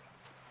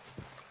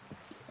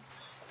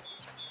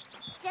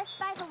 Just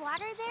by the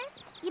water there,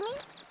 you mean?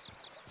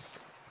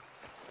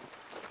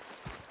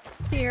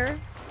 Here.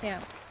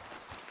 Yeah.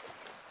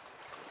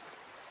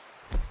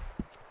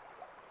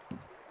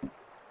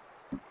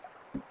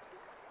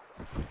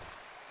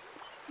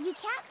 You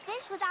can't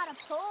fish without a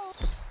pole.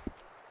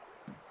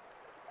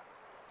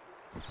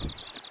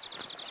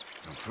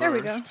 There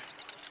we go.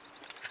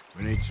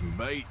 We need some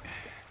bait.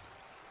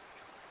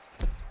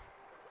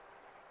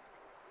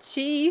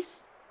 Cheese.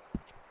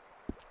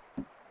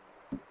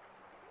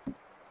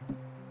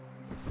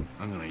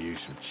 I'm gonna use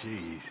some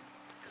cheese.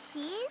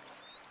 Cheese?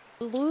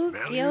 Blue,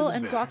 gill,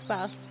 and rock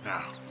bass.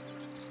 Now,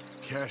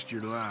 cast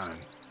your line.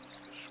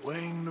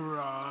 Swing the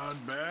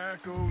rod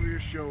back over your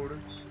shoulder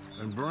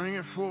and bring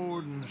it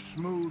forward in a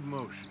smooth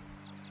motion.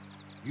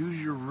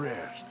 Use your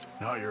wrist,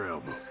 not your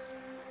elbow.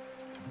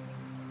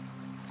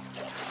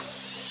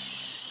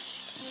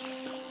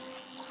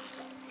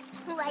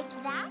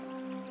 Like that?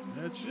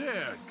 That's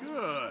it.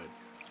 Good.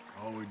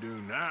 All we do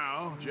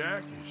now,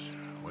 Jack, is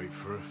wait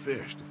for a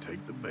fish to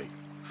take the bait.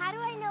 How do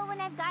I know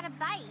when I've got a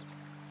bite?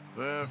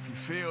 Well, if you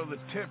feel the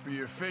tip of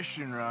your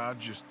fishing rod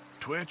just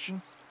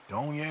twitching,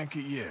 don't yank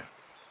it yet.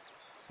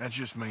 That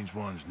just means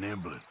one's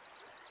nibbling.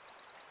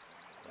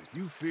 If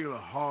you feel a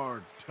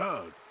hard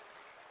tug,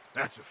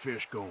 that's a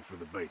fish going for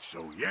the bait,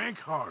 so yank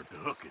hard to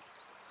hook it.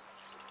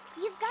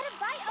 You've got a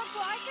bite,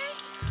 Uncle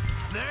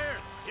Arthur? There,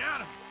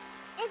 got him.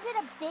 Is it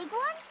a big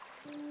one?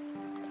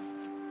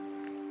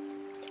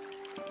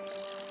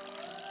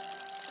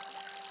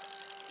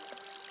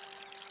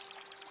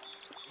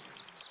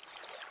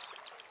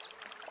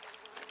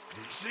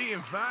 You see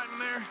him fighting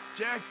there,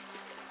 Jack?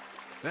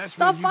 That's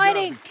Stop when you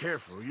fighting. gotta be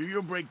careful.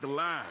 You'll break the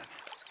line.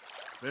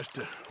 Best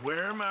to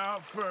wear him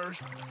out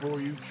first before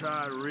you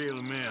try to reel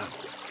him in.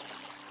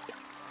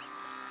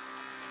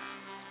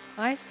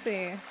 I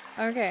see.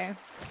 Okay.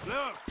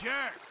 Look,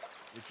 Jack,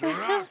 it's a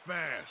rock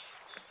bass.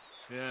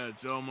 Yeah,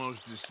 it's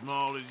almost as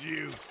small as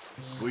you.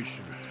 We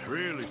should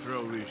really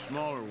throw these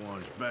smaller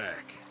ones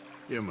back.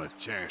 Give them a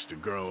chance to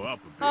grow up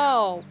a bit.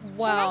 Oh,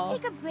 wow. Can I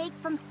take a break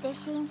from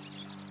fishing?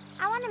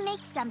 I want to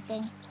make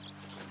something.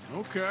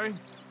 Okay.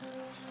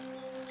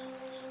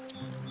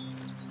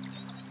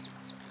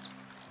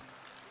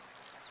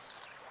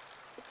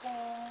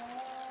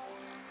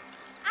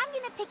 I'm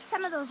gonna pick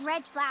some of those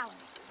red flowers.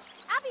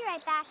 I'll be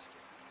right back.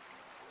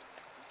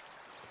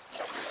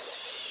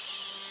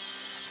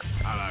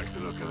 I like the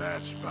look of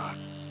that spot.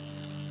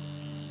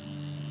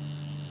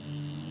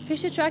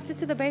 Fish attracted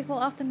to the bait will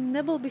often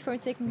nibble before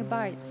taking a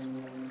bite.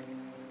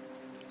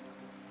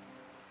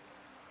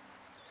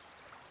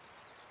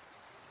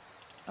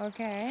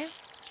 Okay.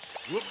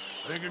 Whoop,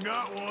 think I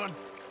got one.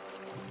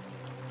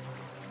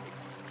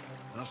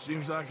 Well,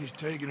 seems like he's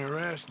taking a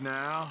rest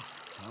now.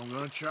 I'm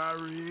gonna try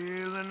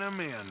reeling them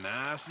in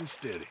nice and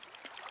steady.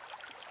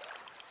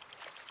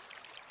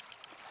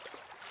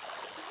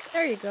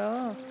 There you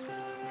go.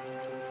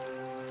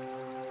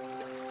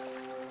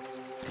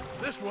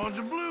 This one's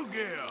a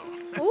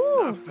bluegill.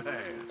 Ooh. Not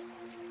bad.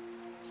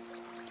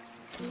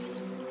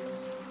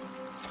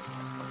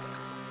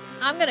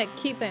 I'm gonna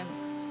keep him.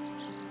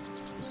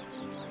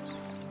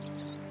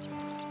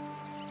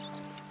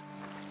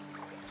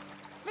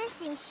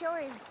 Fishing sure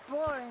is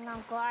boring,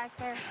 Uncle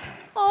Arthur.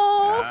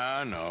 Oh.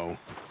 I know.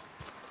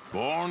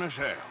 Boring as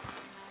hell.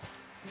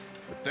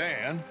 But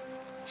then,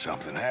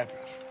 something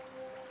happens.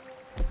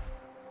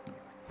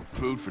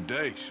 Food for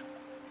days.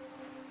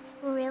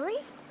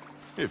 Really?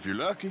 If you're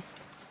lucky.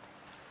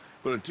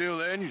 But until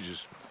then, you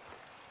just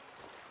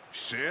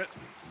sit,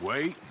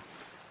 wait,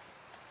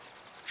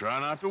 try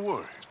not to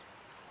worry.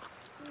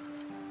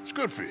 It's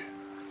good for you.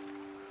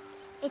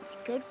 It's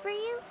good for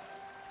you?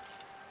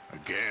 I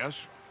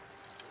guess.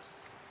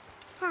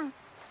 Huh.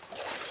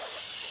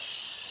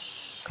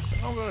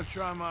 I'm gonna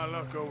try my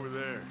luck over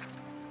there.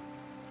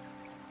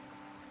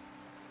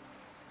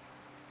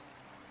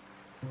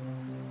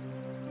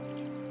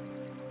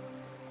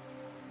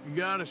 You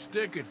gotta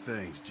stick at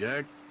things,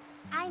 Jack.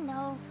 I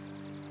know.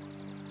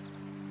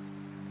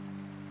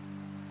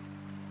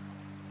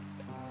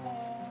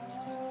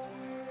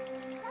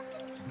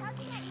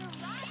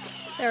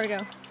 There we go.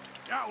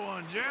 Got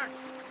one, Jack.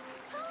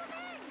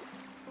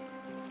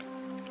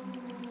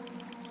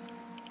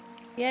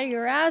 Get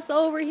your ass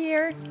over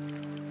here.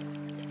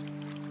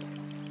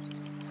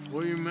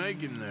 What are you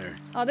making there?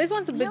 Oh, this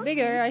one's a bit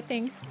bigger, I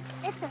think.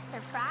 It's a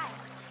surprise.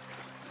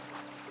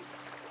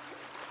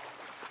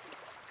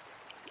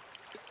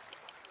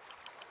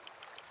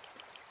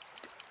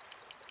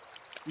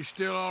 You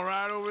still all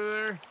right over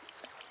there?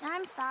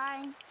 I'm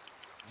fine.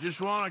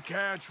 Just want to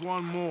catch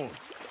one more,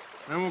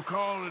 and we'll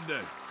call it a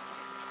day.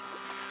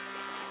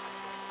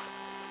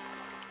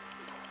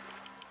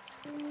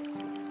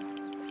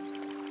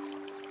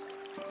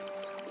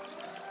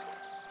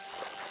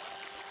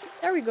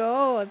 There we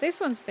go. This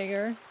one's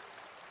bigger.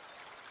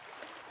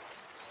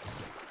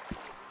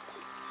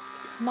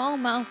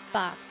 Smallmouth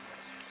bass.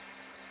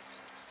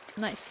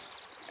 Nice.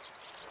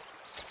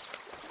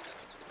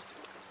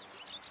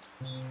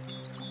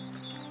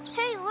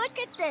 Hey, look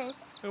at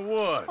this.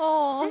 What?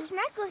 Oh. This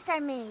necklace I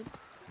made.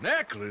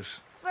 Necklace?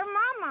 For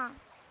Mama.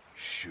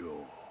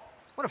 Sure.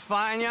 What a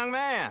fine young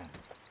man.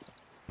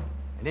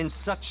 And in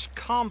such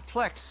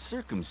complex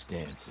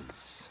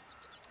circumstances.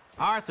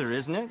 Arthur,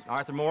 isn't it?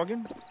 Arthur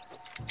Morgan?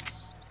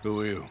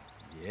 Who are you?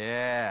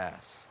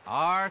 Yes,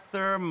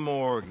 Arthur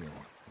Morgan.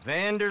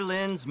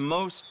 Vanderlyn's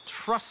most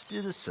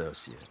trusted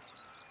associate.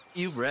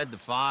 You've read the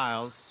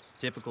files.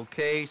 Typical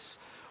case.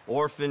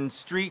 Orphaned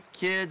street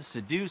kid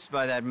seduced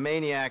by that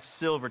maniac's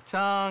silver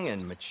tongue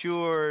and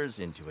matures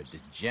into a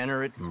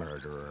degenerate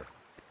murderer.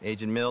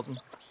 Agent Milton?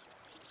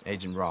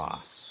 Agent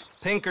Ross.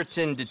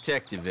 Pinkerton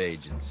Detective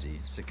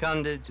Agency,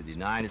 seconded to the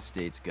United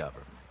States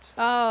government.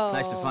 Oh.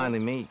 Nice to finally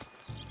meet.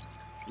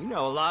 We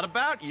know a lot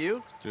about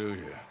you. Do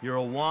you? You're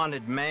a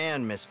wanted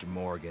man, Mr.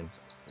 Morgan.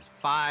 There's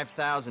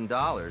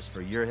 $5,000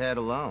 for your head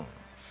alone.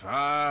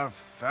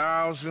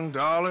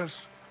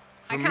 $5,000?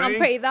 I can't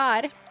pay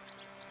that.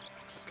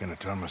 Can I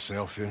turn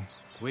myself in?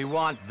 We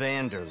want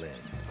Vanderlyn.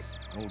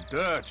 Oh,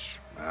 Dutch.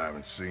 I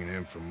haven't seen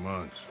him for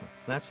months.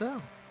 That's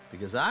so.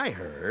 Because I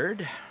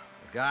heard a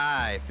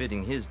guy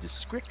fitting his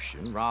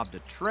description robbed a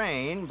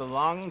train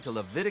belonging to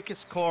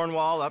Leviticus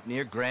Cornwall up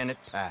near Granite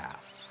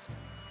Pass.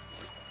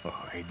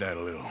 Oh, ain't that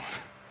a little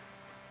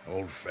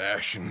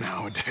old-fashioned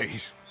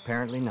nowadays?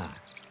 Apparently not.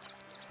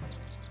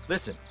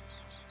 Listen.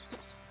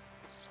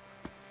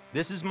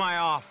 This is my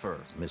offer,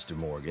 Mr.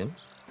 Morgan.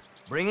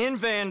 Bring in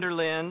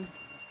Vanderlyn,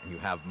 and you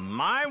have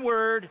my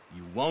word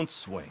you won't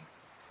swing.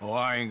 Oh,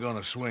 I ain't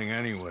gonna swing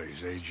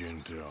anyways,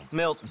 Agent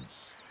Milton.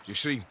 You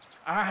see,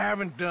 I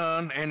haven't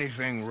done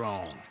anything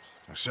wrong,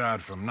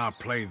 aside from not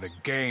play the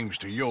games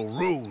to your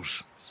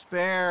rules.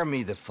 Spare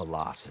me the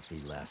philosophy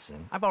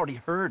lesson. I've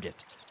already heard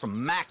it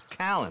from Mac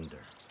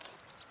Callender.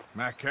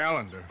 Mac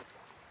Callender?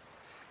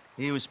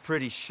 He was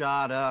pretty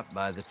shot up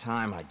by the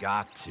time I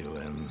got to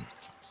him.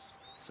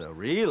 So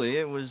really,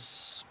 it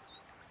was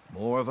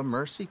more of a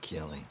mercy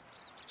killing.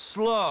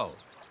 Slow,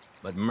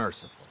 but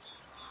merciful.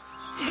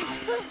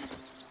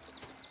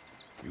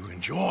 You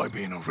enjoy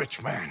being a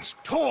rich man's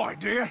toy,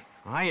 do you?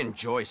 I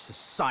enjoy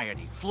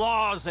society,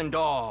 flaws and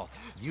all.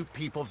 You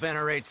people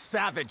venerate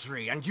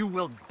savagery, and you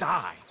will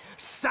die.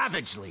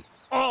 Savagely,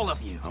 all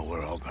of you. Oh,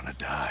 we're all gonna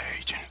die,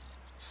 Agent.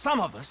 Some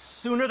of us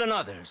sooner than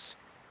others.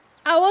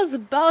 I was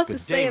about to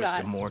Good say day,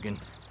 that. Mr. Morgan.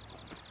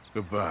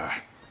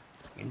 Goodbye.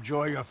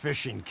 Enjoy your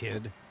fishing,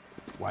 kid,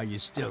 while you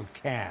still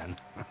can.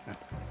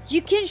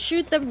 You can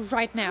shoot them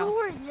right now. Who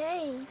are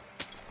they?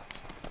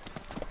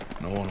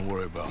 No one to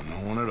worry about, no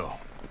one at all.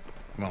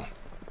 Come on,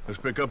 let's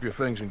pick up your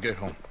things and get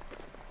home.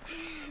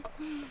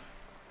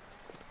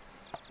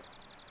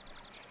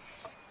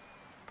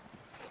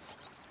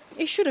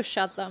 You should have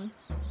shot them.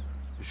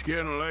 It's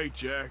getting late,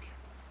 Jack.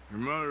 Your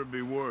mother would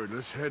be worried.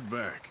 Let's head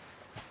back.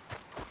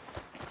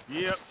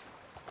 Yep.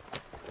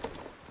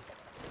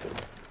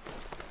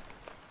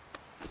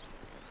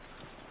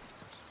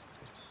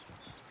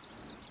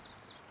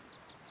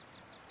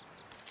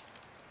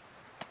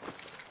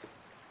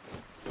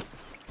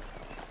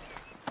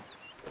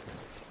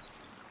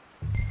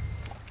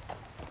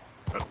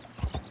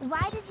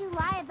 Why did you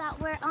lie about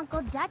where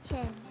Uncle Dutch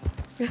is?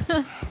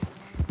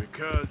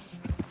 Because...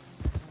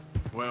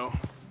 well...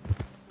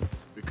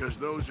 because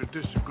those are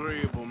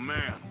disagreeable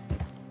men.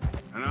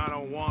 And I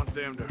don't want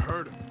them to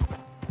hurt him.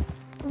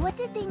 What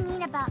did they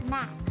mean about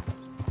Mac?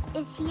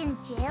 Is he in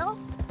jail?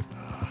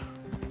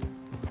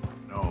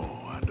 No,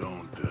 I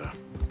don't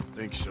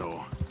think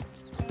so.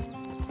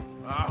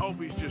 I hope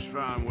he's just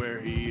fine where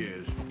he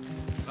is.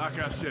 Like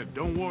I said,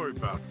 don't worry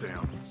about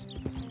them.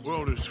 The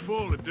world is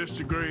full of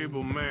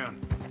disagreeable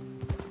men.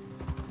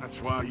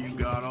 That's why you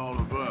got all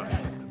of us,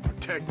 to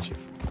protect you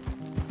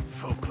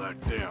from folk like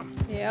them.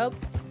 Yep.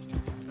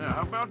 Now,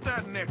 how about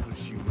that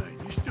necklace you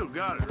made? You still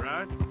got it,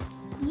 right?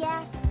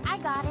 Yeah, I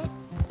got it.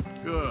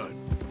 Good.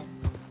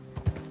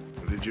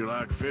 Did you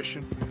like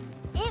fishing?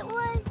 It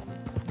was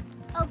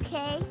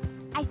okay,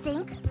 I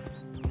think.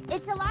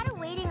 It's a lot of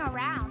waiting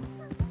around.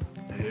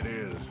 It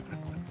is.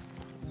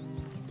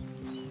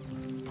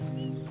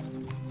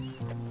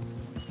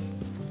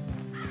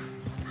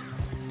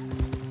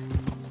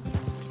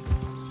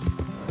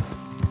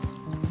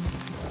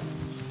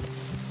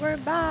 We're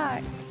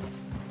back.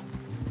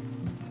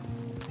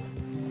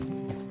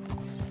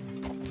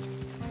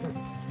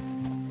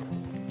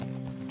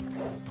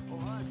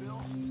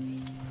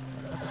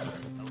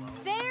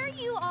 There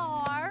you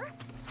are.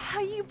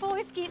 How you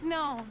boys getting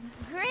on?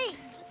 Great.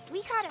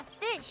 We caught a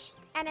fish,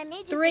 and I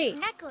made you 3. this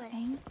necklace.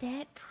 Ain't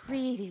that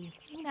pretty?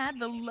 Ain't I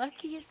the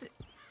luckiest?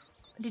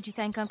 Did you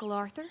thank Uncle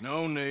Arthur?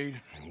 No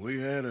need. We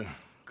had a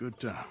good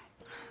time.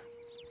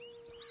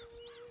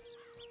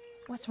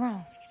 What's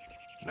wrong?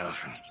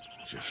 Nothing.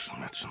 Just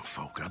met some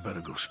folk. I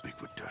better go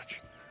speak with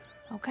Dutch.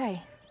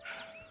 Okay.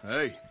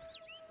 Hey,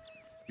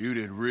 you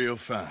did real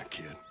fine,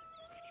 kid.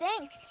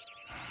 Thanks.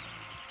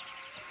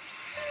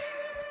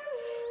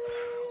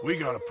 We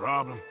got a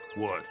problem.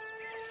 What?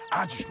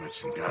 I just met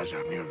some guys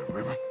out near the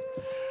river.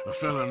 A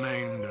fella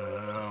named,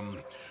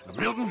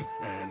 Milton,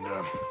 and,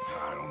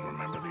 I don't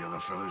remember the other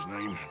fella's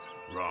name.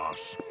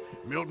 Ross.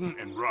 Milton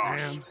and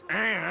Ross.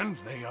 And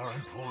they are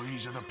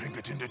employees of the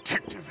Pinkerton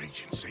Detective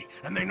Agency.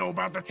 And they know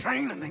about the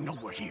train, and they know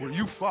we're here. Were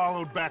you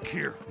followed back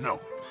here? No,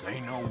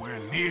 they know we're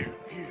near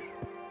here.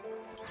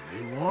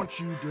 And they want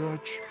you,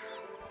 Dutch.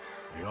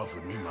 They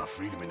offered me my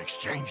freedom in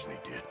exchange, they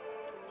did.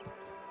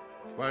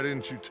 Why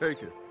didn't you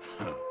take it?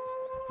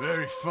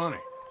 Very funny.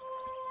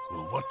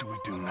 Well, what do we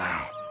do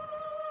now?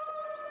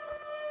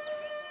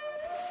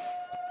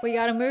 We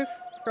gotta move,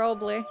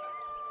 probably.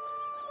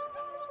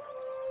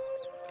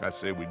 I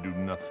say we do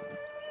nothing.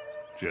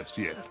 Just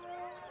yet.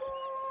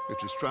 They're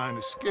just trying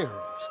to scare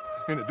us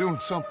into doing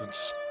something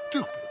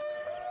stupid.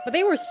 But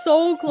they were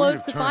so We close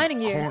have to turned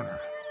finding a you. corner.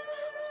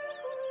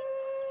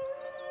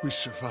 We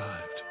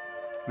survived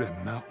them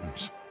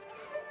mountains.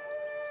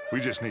 We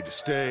just need to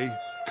stay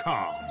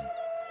calm.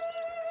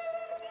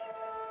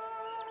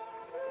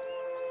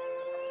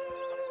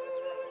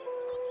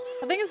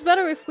 I think it's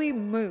better if we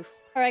move.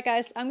 Alright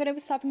guys, I'm gonna be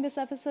stopping this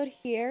episode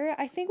here.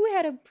 I think we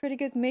had a pretty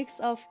good mix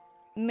of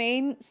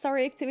main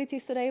story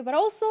activities today, but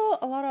also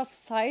a lot of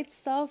side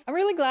stuff. I'm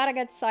really glad I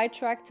got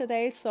sidetracked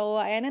today, so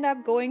I ended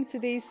up going to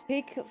these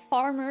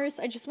Pigfarmers.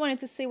 I just wanted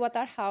to see what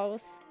that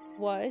house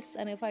was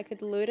and if I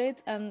could loot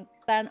it, and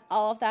then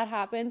all of that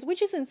happened,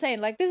 which is insane.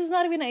 Like, this is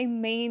not even a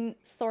main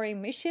story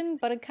mission,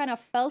 but it kind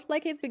of felt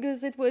like it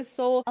because it was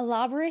so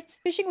elaborate.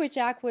 Fishing with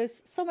Jack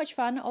was so much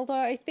fun, although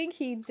I think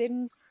he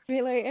didn't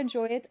really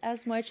enjoy it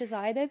as much as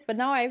I did. But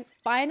now I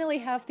finally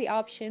have the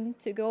option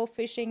to go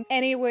fishing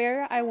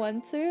anywhere I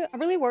want to. I'm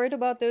really worried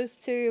about those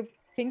two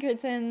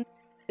Pinkerton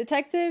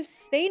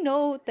detectives. They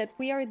know that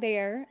we are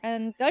there,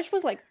 and Dutch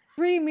was like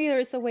 3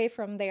 meters away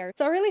from there.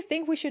 So I really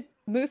think we should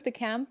move the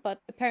camp, but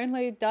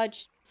apparently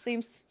Dutch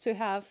seems to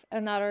have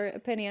another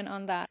opinion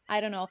on that.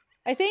 I don't know.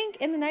 I think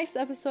in the next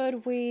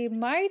episode we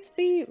might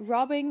be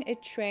robbing a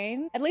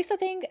train. At least I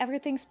think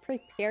everything's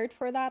prepared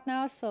for that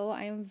now, so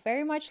I am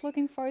very much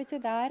looking forward to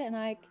that, and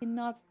I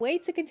cannot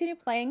wait to continue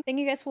playing. Thank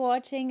you guys for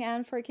watching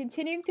and for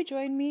continuing to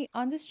join me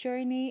on this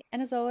journey,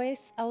 and as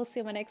always, I will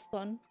see you in my next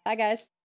one. Bye guys!